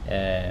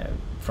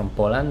from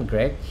Poland,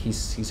 Greg.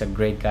 He's a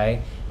great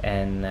guy,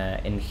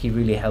 and he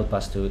really helped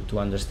us to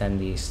understand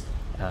this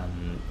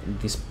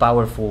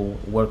powerful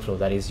workflow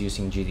that is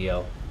using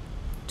GDL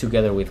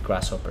together with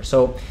Grasshopper.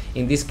 So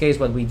in this case,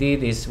 what we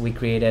did is we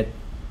created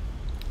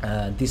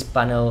this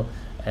panel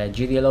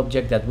GDL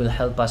object that will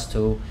help us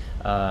to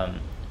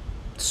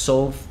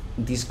solve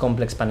this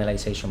complex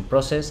panelization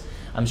process.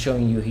 I'm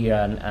showing you here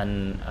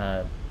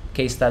a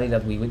case study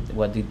that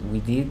we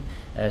did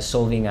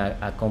solving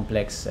a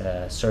complex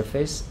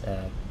surface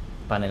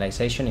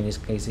panelization. In this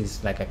case,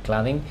 it's like a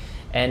cladding,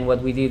 and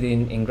what we did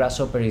in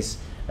Grasshopper is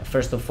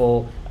first of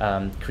all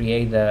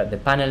create the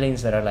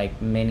panelings. There are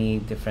like many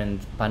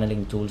different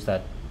paneling tools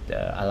that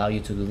allow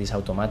you to do this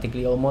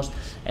automatically almost,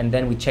 and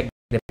then we check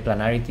the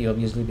planarity,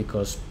 obviously,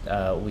 because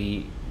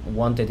we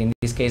wanted, in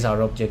this case,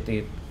 our object,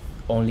 it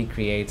only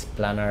creates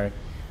planar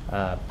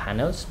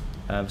panels.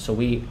 So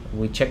we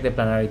check the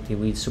planarity,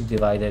 we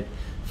subdivided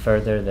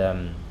further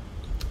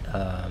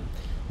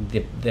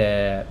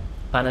the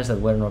panels that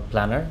were not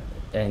planar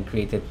and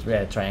created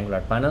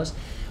triangular panels.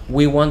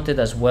 We wanted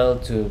as well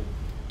to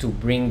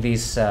bring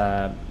this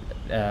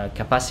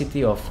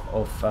capacity of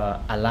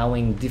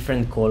allowing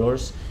different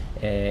colors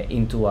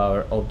into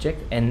our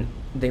object. And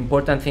the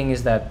important thing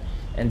is that,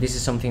 and this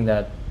is something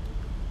that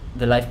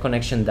the live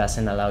connection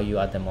doesn't allow you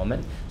at the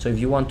moment. So if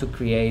you want to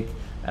create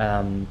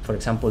for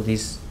example,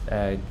 this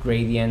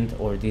gradient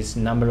or this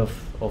number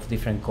of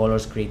different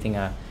colors creating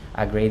a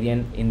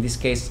gradient. In this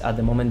case, at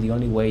the moment, the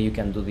only way you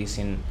can do this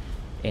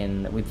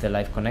with the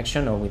live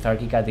connection or with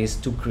Archicad is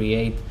to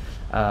create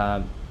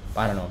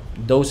I don't know,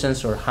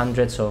 dozens or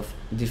hundreds of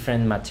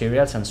different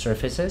materials and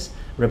surfaces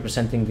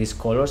representing these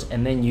colors,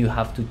 and then you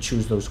have to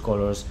choose those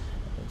colors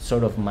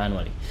sort of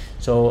manually.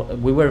 So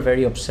we were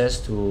very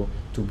obsessed to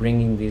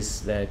bringing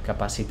this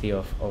capacity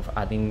of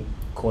adding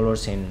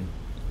colors in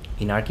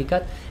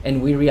Archicad,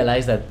 and we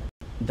realized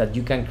that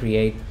you can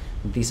create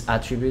these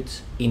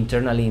attributes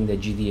internally in the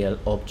GDL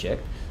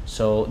object.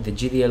 So the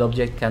GDL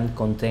object can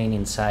contain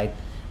inside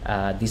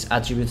these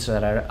attributes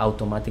that are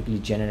automatically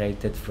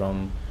generated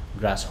from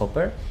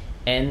Grasshopper,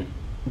 and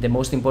the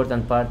most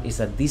important part is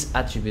that these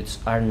attributes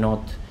are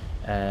not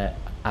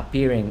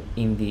appearing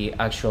in the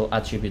actual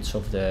attributes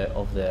of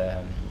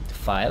the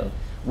file,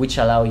 which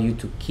allow you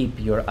to keep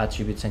your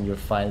attributes and your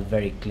file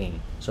very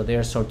clean. So they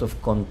are sort of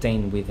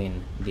contained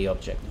within the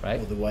object, right?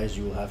 Otherwise,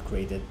 you will have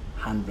created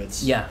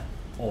hundreds. Yeah.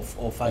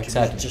 Of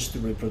attributes just to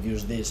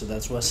reproduce this. So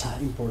that was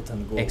an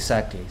important goal.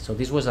 Exactly. So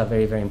this was a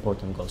very, very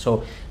important goal.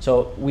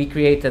 So we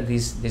created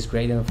this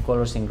gradient of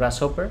colors in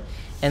Grasshopper,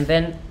 and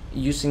then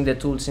using the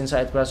tools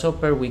inside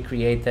Grasshopper, we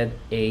created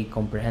a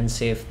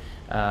comprehensive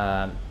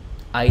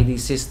ID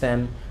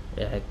system,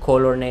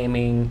 color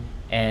naming,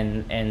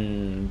 and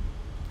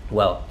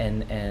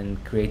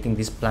creating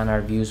these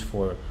planar views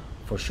for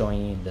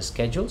showing the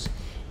schedules.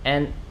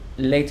 And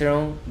later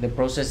on, the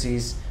process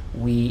is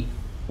we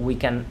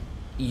can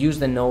use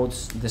the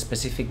nodes, the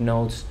specific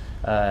nodes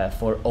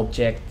for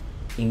object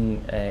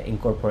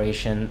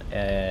incorporation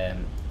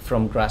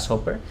from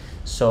Grasshopper.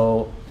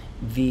 So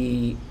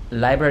the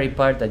library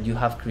part that you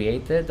have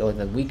created, or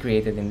that we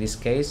created in this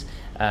case,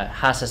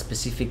 has a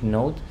specific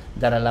node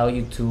that allow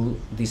you to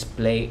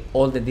display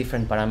all the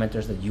different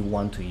parameters that you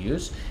want to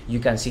use. You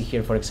can see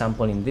here, for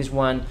example, in this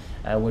one,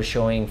 we're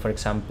showing, for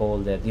example,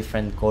 the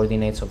different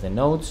coordinates of the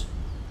nodes,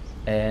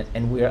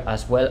 and we are,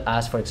 as well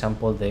as, for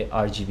example, the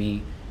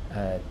RGB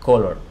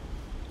color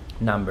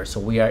number. So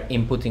we are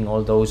inputting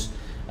all those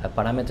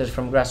parameters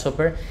from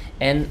Grasshopper,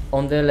 and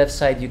on the left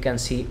side you can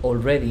see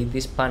already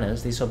these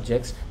panels, these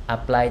objects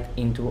applied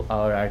into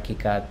our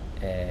Archicad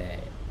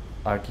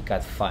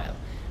file,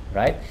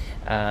 right?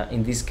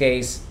 In this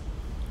case,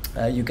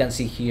 you can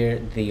see here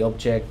the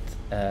object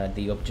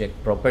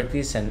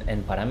properties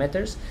and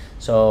parameters.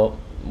 So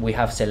we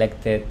have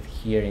selected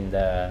here in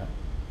the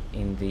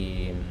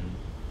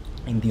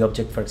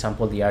object, for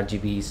example, the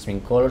RGB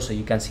string color. So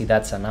you can see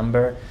that's a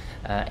number,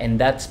 and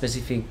that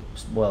specific,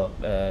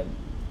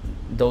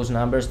 those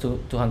numbers,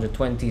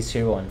 220,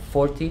 0, and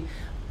 40,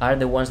 are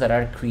the ones that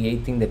are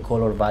creating the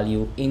color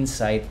value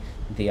inside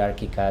the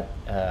Archicad,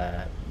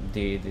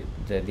 the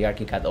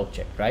Archicad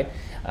object, right?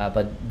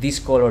 But this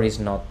color is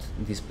not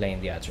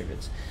displaying the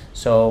attributes.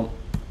 So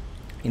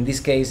in this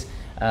case,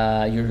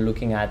 you're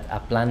looking at a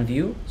plan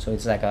view. So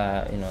it's like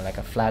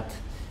a flat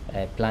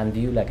plan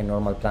view, like a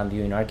normal plan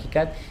view in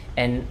Archicad,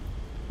 and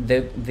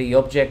the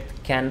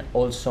object can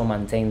also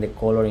maintain the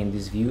color in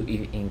this view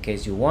in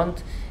case you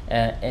want,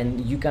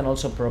 and you can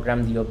also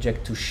program the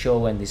object to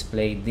show and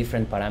display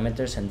different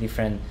parameters and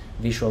different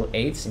visual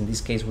aids. In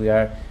this case, we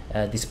are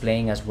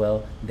displaying as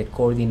well the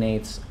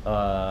coordinates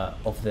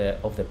of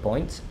the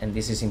points, and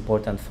this is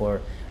important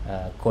for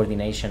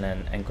coordination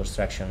and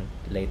construction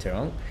later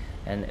on.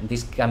 And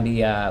this can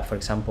be, for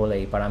example,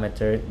 a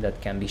parameter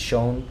that can be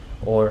shown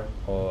or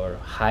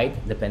hide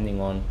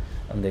depending on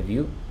the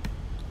view.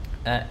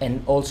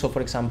 And also, for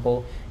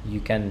example, you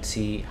can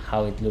see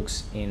how it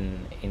looks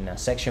in a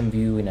section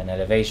view, in an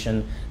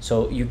elevation.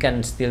 So you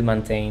can still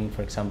maintain,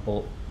 for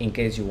example, in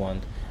case you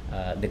want,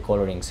 the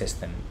coloring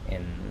system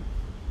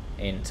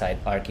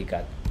inside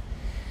Archicad.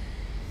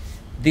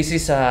 This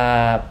is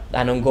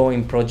an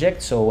ongoing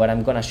project. So what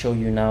I'm gonna show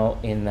you now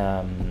in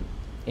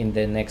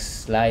the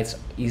next slides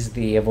is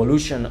the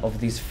evolution of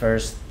this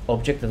first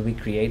object that we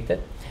created.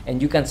 And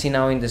you can see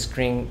now in the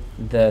screen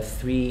the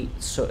three,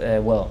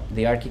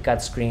 the Archicad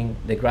screen,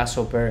 the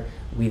Grasshopper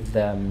with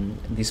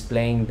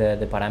displaying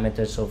the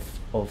parameters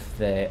of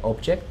the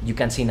object. You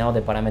can see now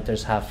the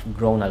parameters have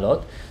grown a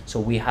lot.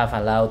 So we have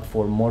allowed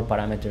for more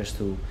parameters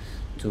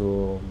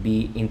to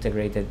be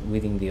integrated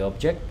within the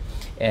object.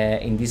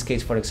 In this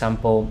case, for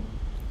example,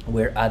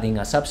 we're adding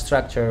a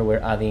substructure,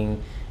 we're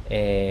adding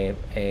a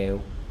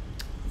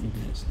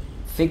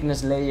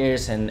thickness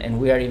layers, and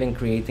we are even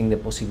creating the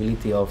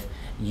possibility of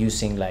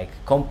using like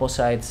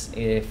composites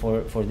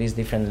for these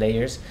different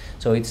layers.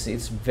 So it's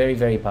very,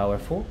 very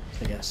powerful.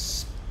 It's like a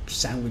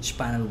sandwich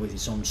panel with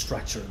its own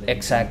structure.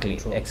 Exactly.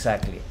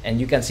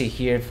 And you can see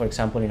here, for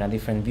example, in a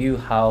different view,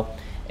 how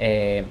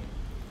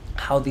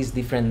these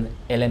different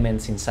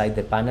elements inside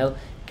the panel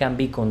can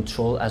be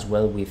controlled as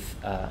well with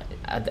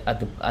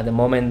at the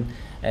moment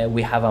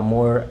we have a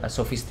more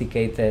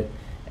sophisticated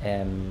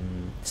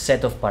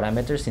set of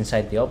parameters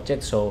inside the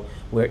object. So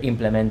we're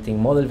implementing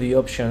model view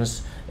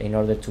options in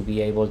order to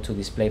be able to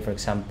display, for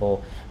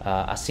example,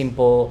 a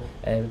simple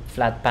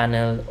flat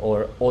panel,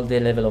 or all the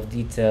level of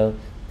detail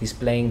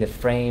displaying the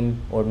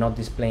frame or not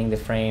displaying the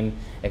frame,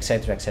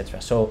 etc.,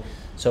 etc.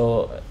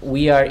 So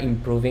we are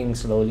improving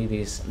slowly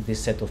this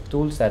set of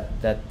tools that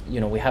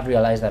we have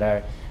realized that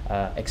are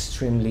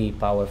extremely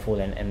powerful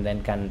and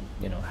then can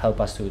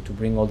help us to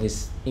bring all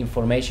this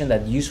information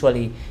that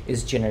usually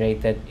is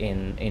generated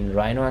in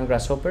Rhino and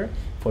Grasshopper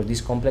for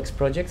these complex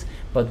projects,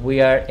 but we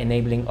are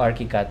enabling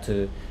Archicad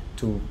to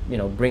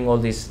bring all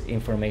this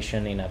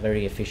information in a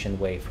very efficient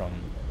way from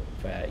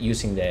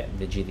using the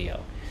GDL.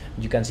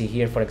 You can see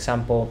here, for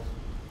example,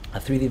 a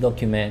 3D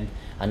document,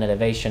 an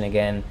elevation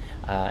again,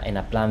 and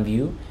a plan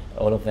view,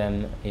 all of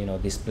them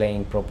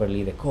displaying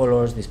properly the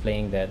colors,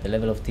 displaying the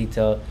level of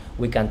detail.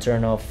 We can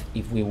turn off,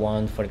 if we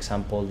want, for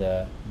example,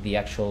 the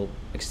actual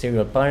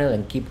exterior panel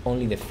and keep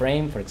only the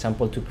frame, for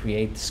example, to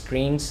create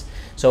screens.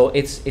 So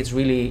it's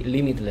really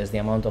limitless, the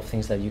amount of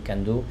things that you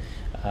can do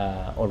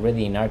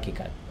already in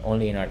Archicad,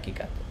 only in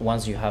Archicad,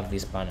 once you have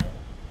this panel,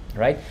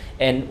 right?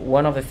 And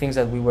one of the things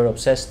that we were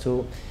obsessed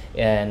to,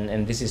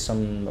 and this is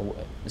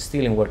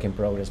still in work in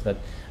progress, but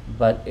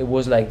it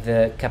was like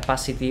the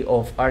capacity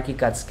of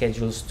Archicad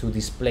schedules to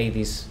display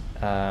these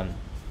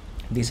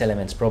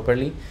elements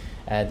properly,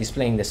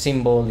 displaying the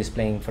symbol,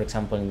 displaying, for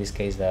example, in this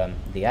case,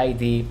 the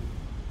ID,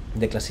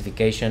 the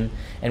classification,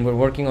 and we're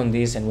working on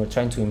this, and we're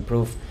trying to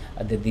improve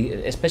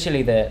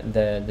especially the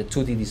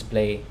 2D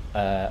display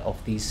of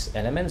these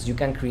elements. You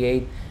can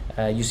create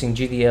using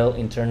GDL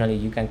internally.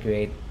 You can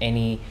create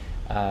any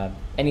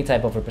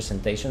type of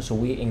representation. So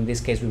in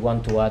this case, we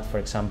want to add, for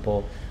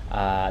example,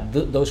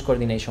 those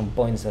coordination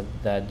points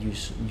that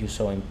you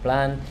saw in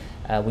plan.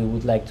 We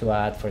would like to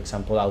add, for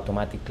example,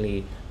 automatic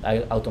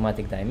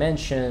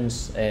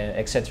dimensions,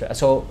 etc.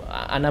 So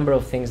a number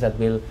of things that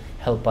will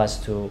help us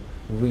to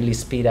really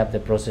speed up the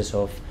process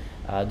of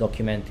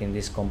documenting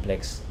these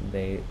complex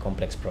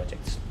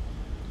projects.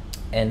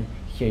 And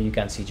here you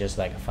can see just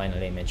like a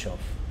final image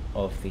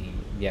of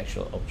the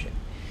actual object.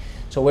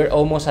 So we're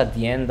almost at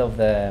the end of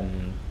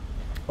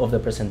the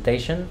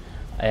presentation.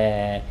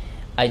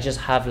 I just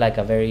have like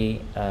a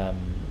very I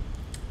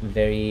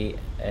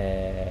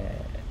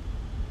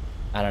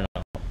don't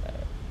know,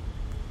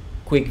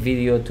 quick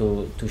video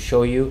to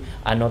show you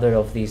another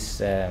of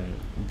these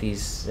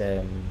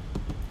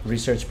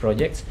research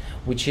projects,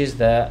 which is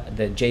the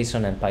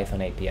JSON and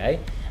Python API.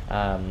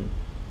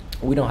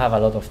 We don't have a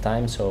lot of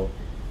time, so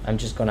I'm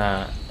just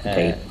gonna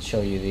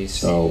show you this.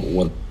 So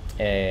what?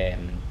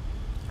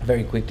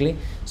 Very quickly.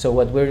 So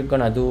what we're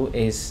gonna do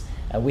is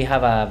we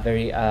have a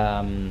very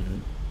a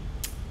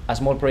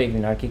small project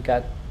in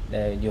Archicad.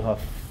 You have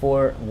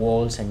 4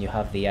 walls, and you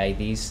have the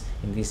IDs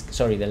in this.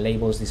 Sorry, the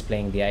labels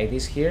displaying the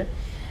IDs here,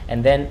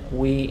 and then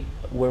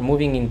we're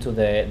moving into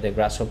the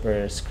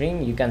Grasshopper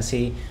screen. You can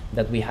see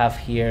that we have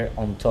here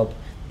on top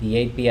the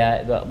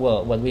API.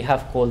 Well, what we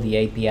have called the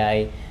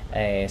API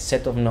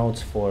set of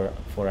nodes for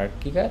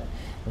Archicad,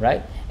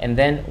 right? And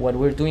then what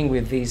we're doing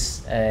with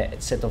this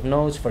set of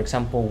nodes, for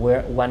example,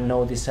 where one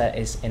node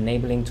is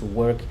enabling to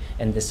work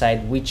and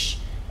decide which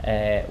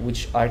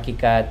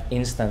Archicad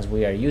instance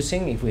we are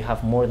using. If we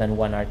have more than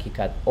one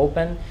Archicad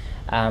open,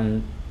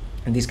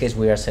 in this case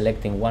we are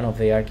selecting one of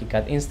the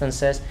Archicad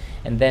instances,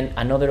 and then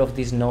another of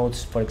these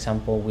nodes, for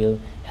example, will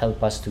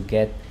help us to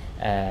get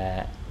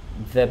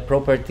the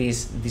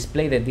properties,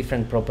 display the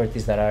different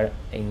properties that are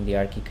in the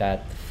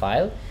Archicad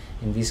file.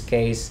 In this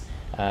case,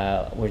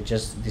 we're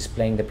just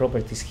displaying the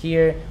properties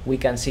here. We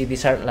can see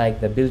these are like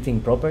the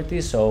built-in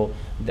properties, so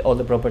all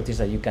the properties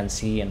that you can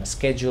see in a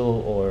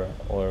schedule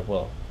or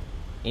well,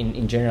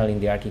 in general in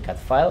the Archicad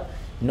file,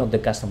 not the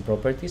custom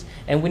properties.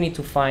 And we need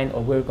to find,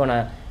 or we're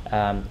gonna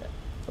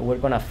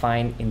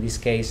find, in this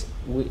case,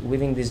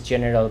 within these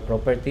general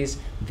properties,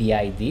 the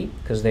ID,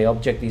 because the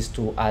object is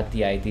to add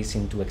the IDs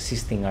into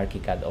existing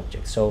Archicad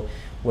objects. So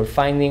we're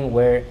finding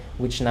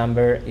which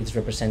number is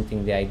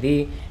representing the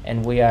ID,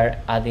 and we are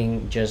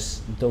adding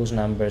just those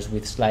numbers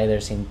with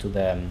sliders into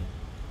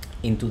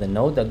the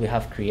node that we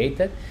have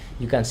created.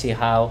 You can see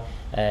how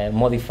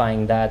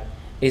modifying that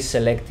is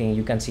selecting.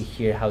 You can see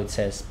here how it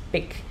says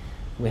pick.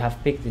 We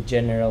have picked the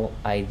general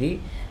ID,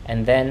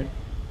 and then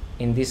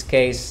in this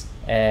case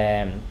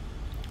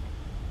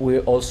we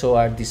also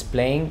are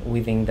displaying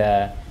within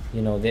the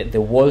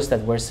walls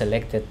that were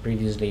selected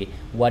previously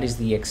what is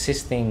the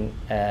existing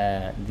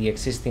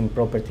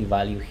property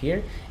value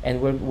here.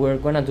 And what we're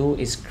gonna do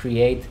is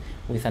create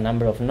with a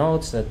number of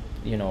nodes that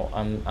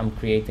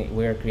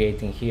we're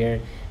creating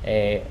here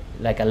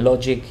like a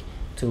logic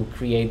to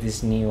create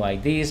these new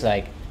IDs,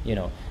 like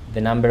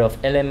the number of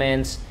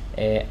elements,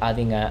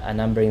 adding a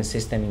numbering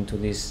system into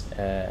this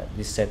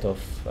set of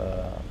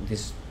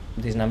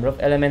this number of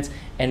elements,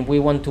 and we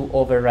want to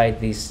override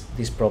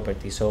this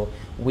property. So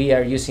we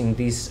are using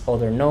this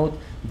other node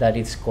that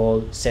is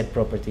called set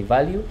property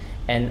value,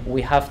 and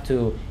we have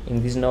to,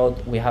 in this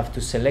node, we have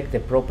to select the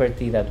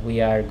property that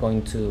we are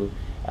going to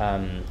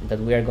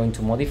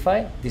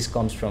modify. This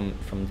comes from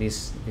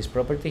this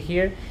property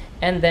here,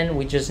 and then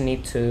we just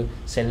need to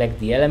select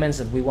the elements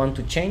that we want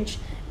to change,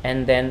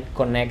 and then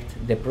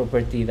connect the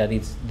property that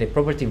is the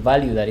property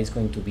value that is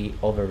going to be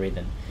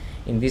overridden.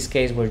 In this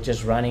case, we're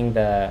just running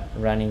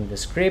the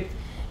script,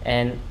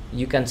 and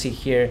you can see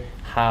here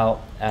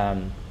how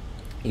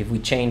if we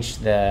change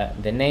the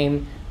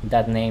name,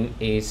 that name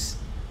is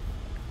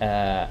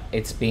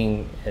it's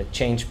being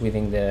changed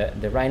within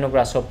the Rhino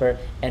Grasshopper,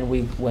 and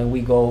when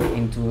we go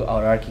into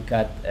our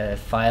Archicad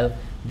file,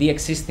 the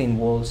existing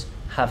walls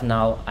have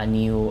now a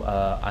new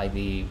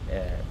ID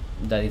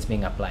that is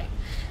being applied.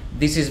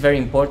 This is very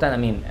important. I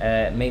mean,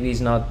 maybe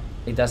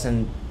it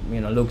doesn't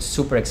look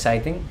super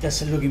exciting. It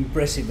doesn't look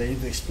impressive, but you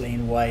need to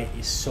explain why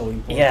it's so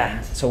important.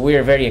 Yeah, so we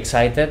are very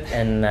excited,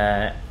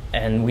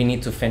 and we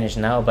need to finish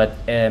now, but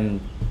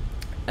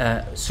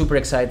super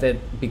excited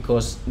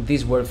because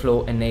this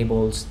workflow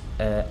enables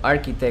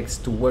architects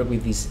to work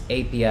with this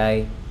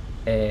API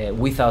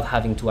without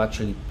having to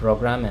actually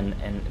program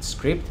and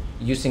script,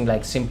 using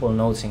like simple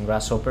nodes in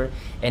Grasshopper.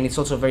 And it's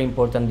also very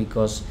important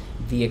because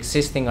the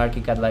existing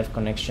Archicad Live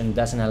connection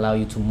doesn't allow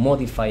you to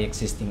modify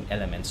existing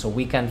elements. So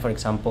we can, for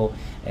example,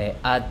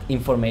 add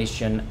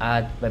information,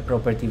 add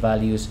property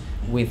values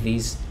with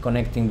this,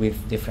 connecting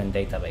with different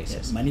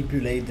databases. Yeah,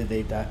 manipulate the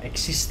data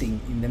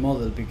existing in the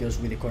model, because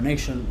with the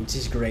connection, which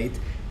is great,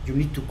 you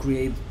need to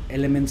create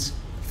elements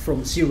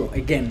from zero,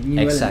 again,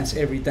 new elements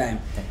every time.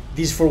 Yeah.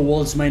 These 4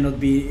 walls might not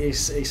be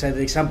exact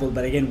example,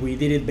 but again, we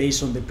did it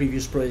based on the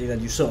previous project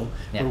that you saw,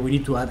 where we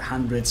need to add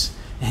hundreds,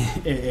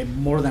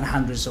 more than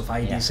hundreds of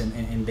IDs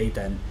and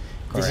data, and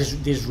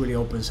this really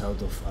opens out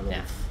of a lot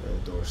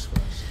of doors for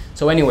us.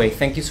 So anyway,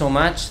 thank you so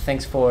much.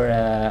 Thanks for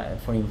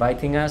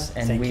inviting us,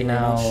 and we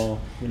now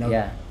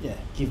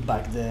give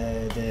back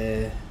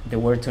the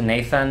word to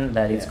Nathan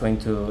that is going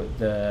to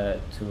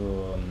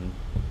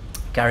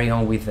carry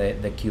on with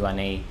the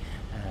Q&A.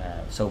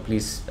 So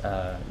please,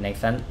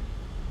 Nathan.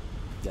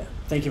 Yeah,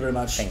 thank you very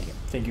much. Thank you.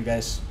 Thank you,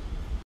 guys.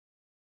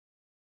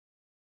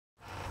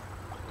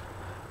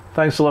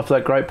 Thanks a lot for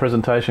that great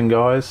presentation,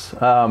 guys.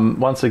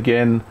 Once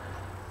again,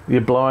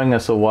 you're blowing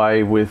us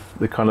away with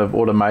the kind of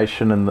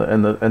automation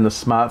and the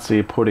smarts that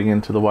you're putting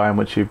into the way in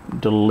which you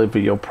deliver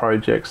your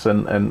projects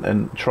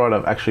and try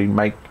to actually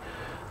make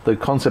the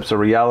concepts a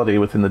reality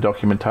within the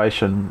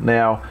documentation.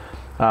 Now,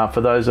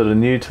 for those that are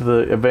new to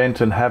the event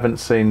and haven't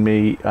seen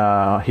me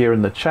here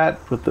in the chat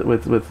with the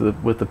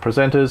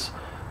presenters,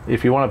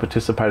 if you want to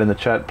participate in the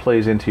chat,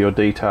 please enter your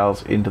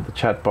details into the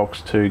chat box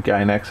to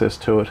gain access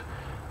to it.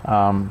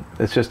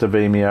 It's just a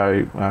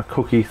Vimeo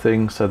cookie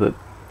thing, so that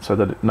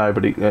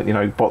nobody,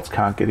 bots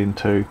can't get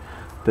into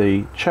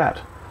the chat.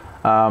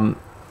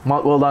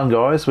 Well done,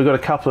 guys. We've got a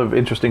couple of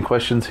interesting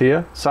questions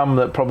here. Some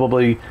that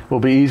probably will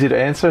be easy to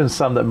answer, and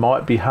some that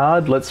might be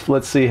hard.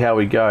 Let's see how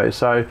we go.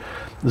 So,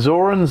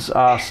 Zoran's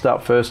asked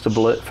up first,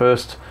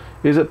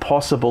 is it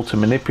possible to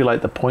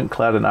manipulate the point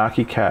cloud in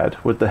Archicad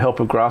with the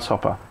help of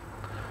Grasshopper?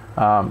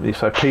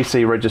 So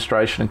PC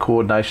registration and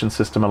coordination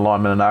system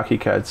alignment in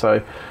Archicad.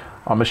 So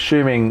I'm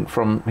assuming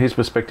from his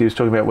perspective, he's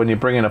talking about when you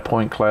bring in a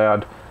point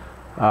cloud,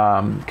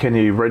 can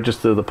you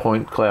register the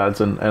point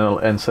clouds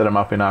and set them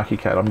up in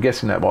Archicad? I'm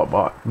guessing that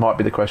might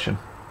be the question.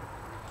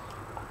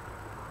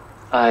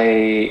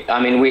 I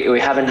mean, we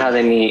haven't had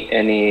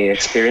any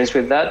experience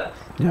with that.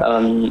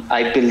 Yeah.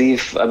 I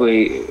believe I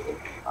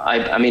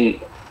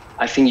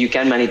think you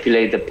can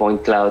manipulate the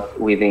point cloud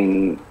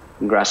within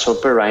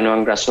Grasshopper, Rhino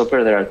and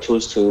Grasshopper. There are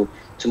tools to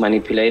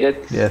manipulate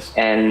it. Yes.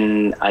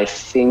 And I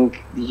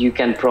think you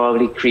can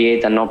probably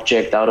create an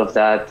object out of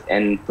that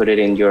and put it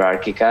in your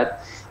Archicad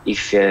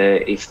if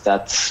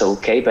that's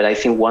okay. But I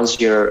think once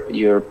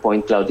your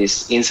point cloud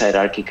is inside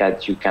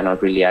Archicad, you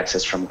cannot really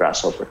access from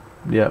Grasshopper.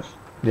 Yeah.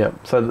 Yeah,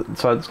 so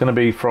it's going to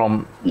be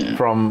from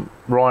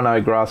Rhino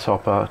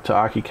Grasshopper to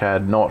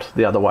Archicad, not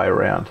the other way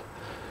around.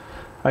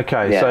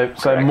 Okay, yeah,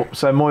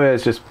 so Moya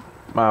just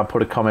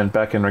put a comment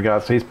back in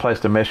regards to he's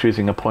placed a mesh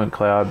using a point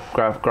cloud.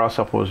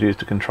 Grasshopper was used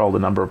to control the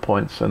number of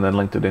points and then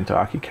linked it into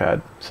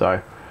Archicad.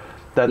 So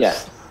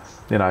that's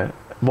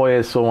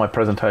Moya saw my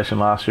presentation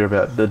last year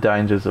about the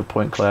dangers of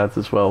point clouds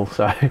as well.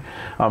 So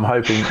I'm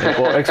hoping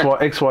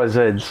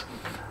XYZs.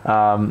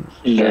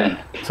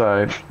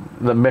 So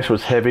the mesh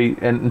was heavy,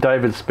 and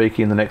David's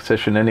speaking in the next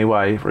session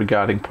anyway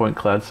regarding point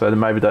clouds, so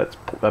maybe that's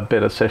a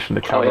better session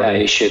to cover. Oh yeah,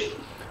 you should.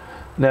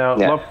 Now,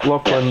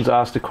 Lachlan's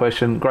asked a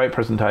question. Great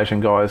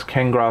presentation, guys.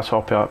 Can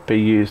Grasshopper be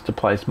used to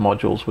place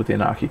modules within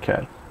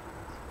Archicad?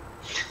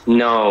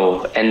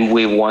 No, and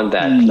we want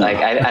that. Like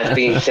I've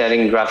been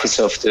telling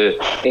Graphisoft to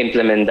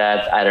implement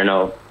that, I don't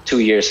know, 2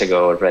 years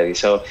ago already.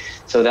 So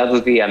that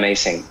would be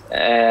amazing.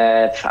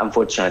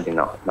 Unfortunately,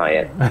 not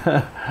yet.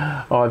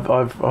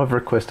 I've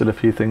requested a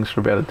few things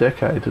for about a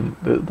decade, and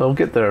they'll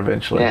get there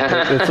eventually.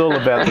 Yeah. It's all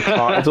about the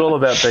time. It's all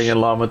about being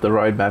in line with the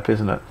roadmap,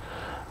 isn't it?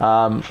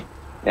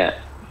 Yeah.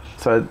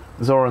 So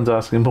Zoran's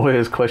asking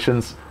Moya's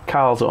questions.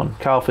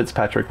 Carl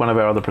Fitzpatrick, one of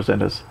our other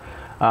presenters.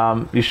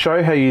 You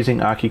show how using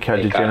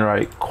Archicad to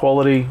generate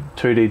quality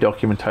 2D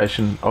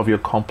documentation of your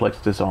complex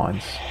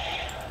designs.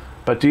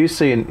 But do you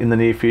see in the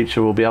near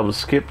future we'll be able to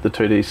skip the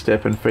 2D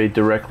step and feed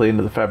directly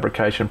into the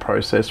fabrication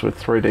process with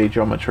 3D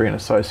geometry and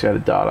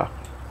associated data?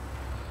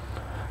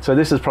 So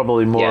this is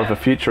probably more of a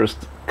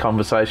futurist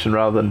conversation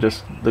rather than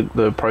just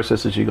the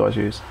processes you guys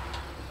use.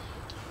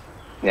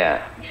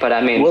 Yeah, but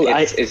I mean, Well,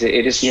 it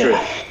is true.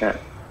 Yeah.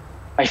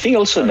 I think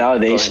also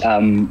nowadays,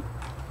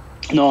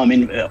 no, I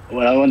mean,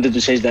 what I wanted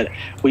to say is that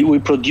we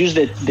produce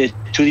the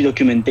 2D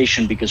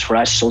documentation because for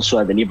us it's also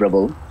a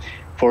deliverable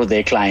for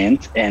the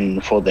client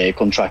and for the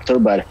contractor.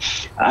 But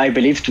I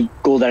believe to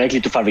go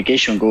directly to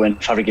fabrication, go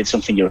and fabricate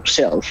something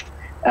yourself.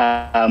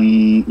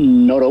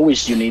 Not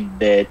always you need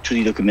the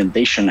 2D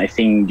documentation. I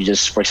think you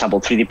just, for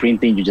example, 3D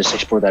printing, you just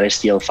export that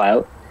STL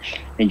file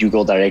and you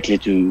go directly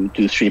to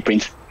 3D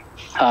print.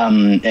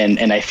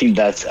 And I think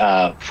that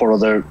for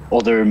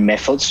other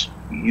methods,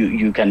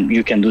 you can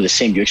do the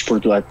same. You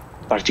export to a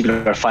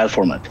particular file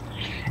format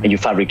and you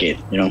fabricate.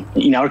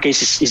 In our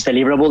case it's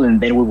deliverable,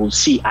 and then we will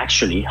see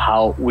actually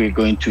how we're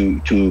going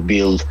to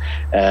build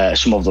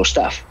some of those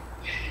stuff.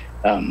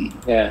 So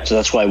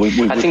that's why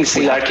I think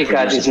still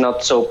Archicad is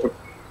not so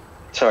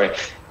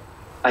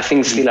I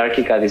think still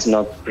Archicad is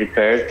not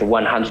prepared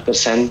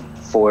 100%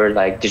 for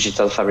like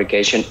digital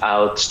fabrication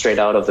straight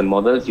out of the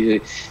model.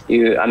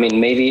 I mean,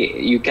 maybe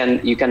you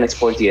can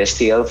export the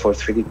STL for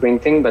 3D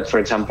printing, but for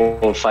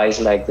example, files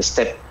like the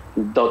step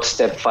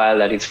file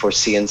that is for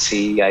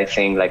CNC, I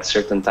think like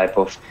certain type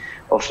of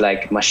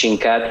like machine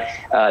CAD,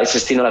 it's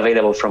still not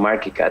available from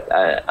Archicad.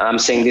 I'm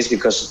saying this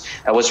because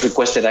I was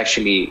requested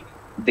actually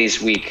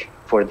this week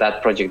for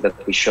that project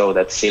that we showed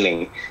at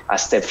Ceiling, a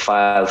step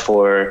file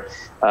for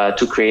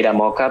to create a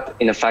mock-up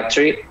in a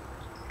factory.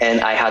 And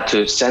I had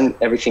to send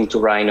everything to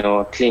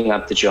Rhino, clean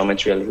up the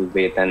geometry a little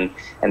bit, and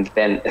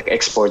then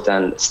export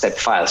a step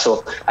file.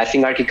 So I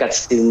think Archicad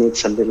still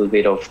needs a little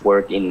bit of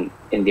work in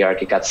the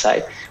Archicad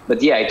side.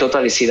 But yeah, I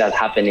totally see that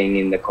happening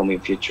in the coming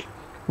future.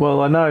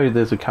 Well, I know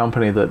there's a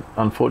company that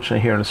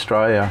unfortunately here in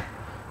Australia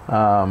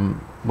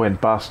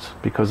went bust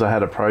because they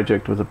had a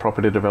project with a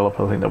property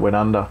developer, I think, that went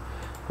under.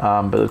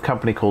 But a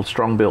company called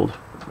Strong Build,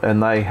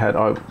 and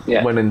I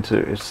went in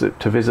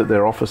to visit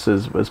their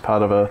offices as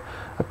part of a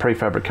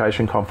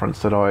prefabrication conference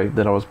that I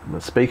was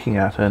speaking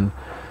at, and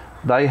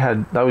they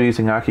were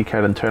using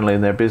Archicad internally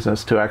in their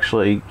business to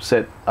actually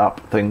set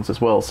up things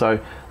as well. So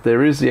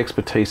there is the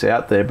expertise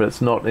out there, but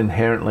it's not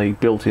inherently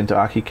built into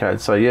Archicad.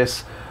 So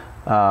yes,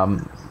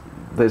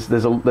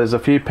 there's a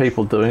few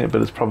people doing it,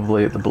 but it's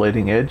probably at the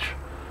bleeding edge.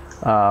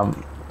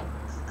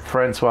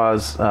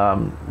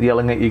 Francois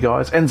yelling at you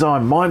guys,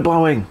 Enzyme,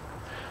 mind-blowing.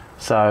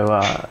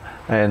 So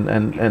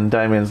and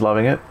Damien's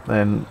loving it,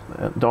 and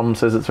Dom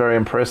says it's very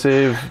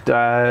impressive.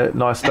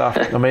 Nice stuff,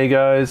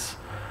 amigos.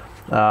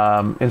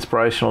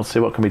 Inspirational to see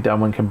what can be done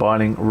when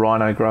combining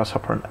Rhino,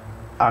 Grasshopper and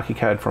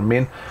Archicad from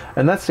Min.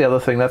 And that's the other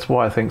thing, that's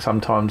why I think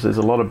sometimes there's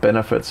a lot of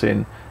benefits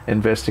in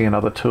investing in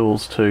other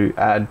tools to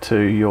add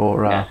to your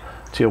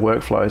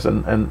workflows,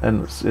 and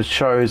it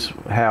shows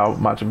how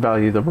much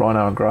value the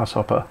Rhino and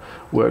Grasshopper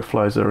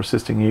workflows are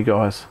assisting you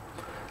guys.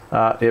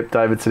 Yep,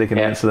 David said he can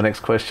answer the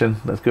next question.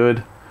 That's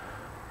good.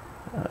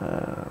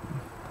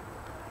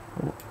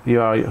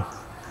 You are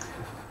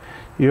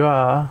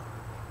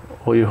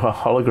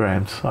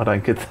holograms. I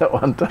don't get that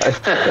one,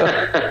 Dave.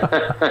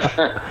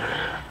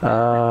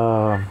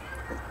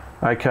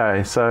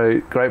 Okay,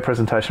 so great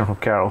presentation from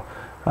Carol.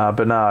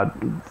 Bernard,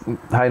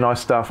 hey, nice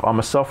stuff. I'm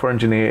a software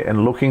engineer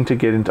and looking to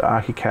get into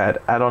Archicad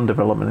add-on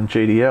development and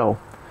GDL.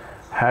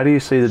 How do you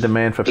see the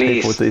demand for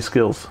people with these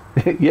skills?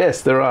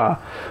 Yes, there are.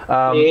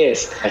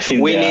 Yes,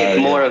 we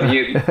need more of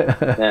you.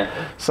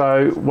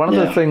 So one of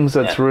the things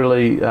that's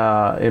really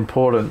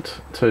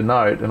important to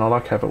note, and I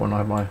like to have it when I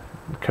have my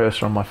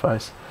cursor on my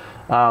face,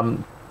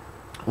 one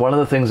of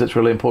the things that's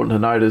really important to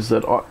note is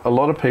that a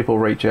lot of people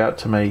reach out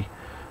to me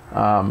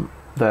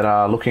that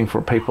are looking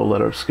for people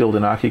that are skilled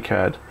in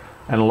Archicad,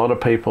 and a lot of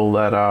people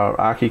that are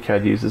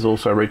Archicad users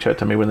also reach out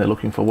to me when they're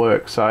looking for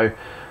work. So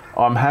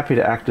I'm happy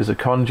to act as a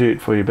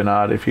conduit for you,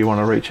 Bernard, if you want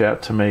to reach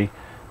out to me,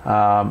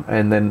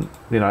 and then,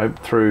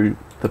 through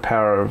the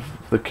power of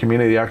the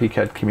community, the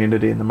Archicad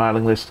community and the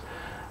mailing list,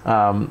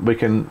 we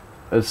can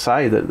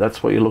say that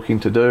that's what you're looking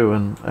to do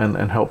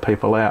and help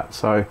people out.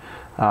 So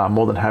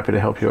more than happy to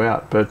help you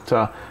out.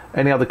 But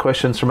any other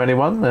questions from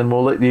anyone? And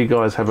we'll let you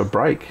guys have a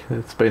break.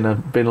 It's been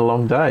a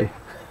long day,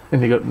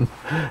 and you got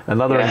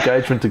another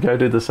engagement to go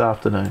to this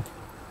afternoon.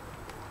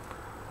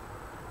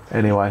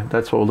 Anyway,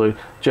 that's what we'll do.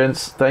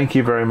 Gents, thank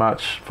you very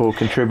much for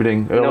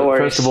contributing.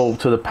 First of all,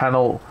 to the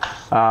panel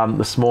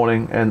this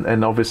morning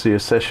and obviously a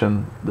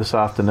session this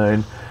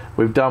afternoon.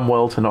 We've done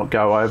well to not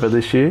go over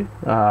this year.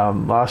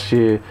 Last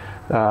year,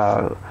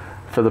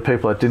 for the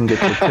people that didn't get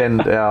to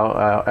attend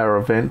our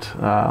event,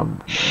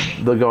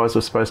 the guys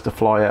were supposed to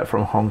fly out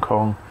from Hong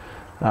Kong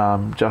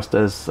just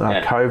as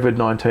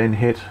COVID-19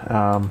 hit,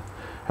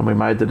 and we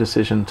made the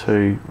decision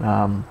to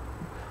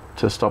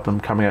stop them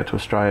coming out to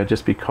Australia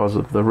just because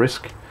of the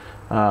risk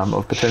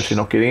of potentially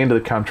not getting into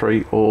the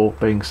country or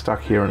being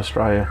stuck here in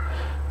Australia.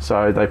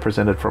 So they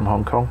presented from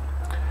Hong Kong,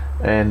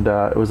 and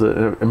it was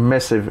a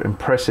massive,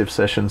 impressive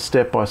session,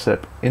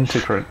 step-by-step,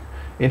 intricate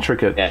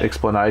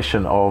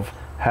explanation of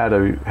how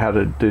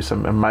to do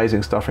some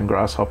amazing stuff in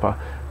Grasshopper.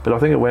 But I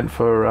think it went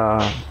for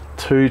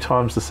 2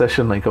 times the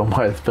session link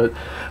almost, but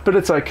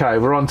it's okay.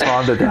 We're on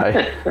time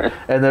today,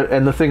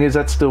 and the thing is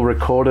that's still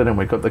recorded, and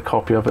we've got the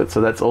copy of it,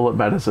 so that's all that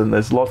matters. And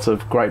there's lots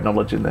of great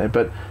knowledge in there.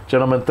 But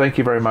gentlemen, thank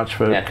you very much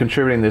for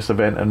contributing this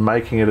event and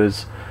making it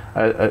as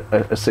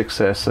a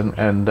success.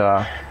 And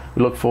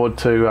we look forward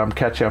to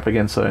catching up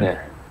again soon.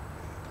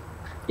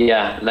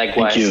 Yeah,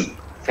 likewise. Thank you.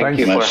 Thank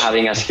you for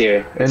having us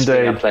here. It's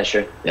been a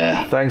pleasure.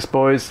 Yeah. Thanks,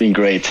 boys. It's been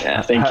great.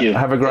 Thank you.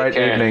 Have a great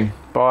evening.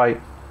 Bye.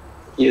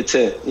 You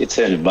too.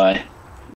 Bye.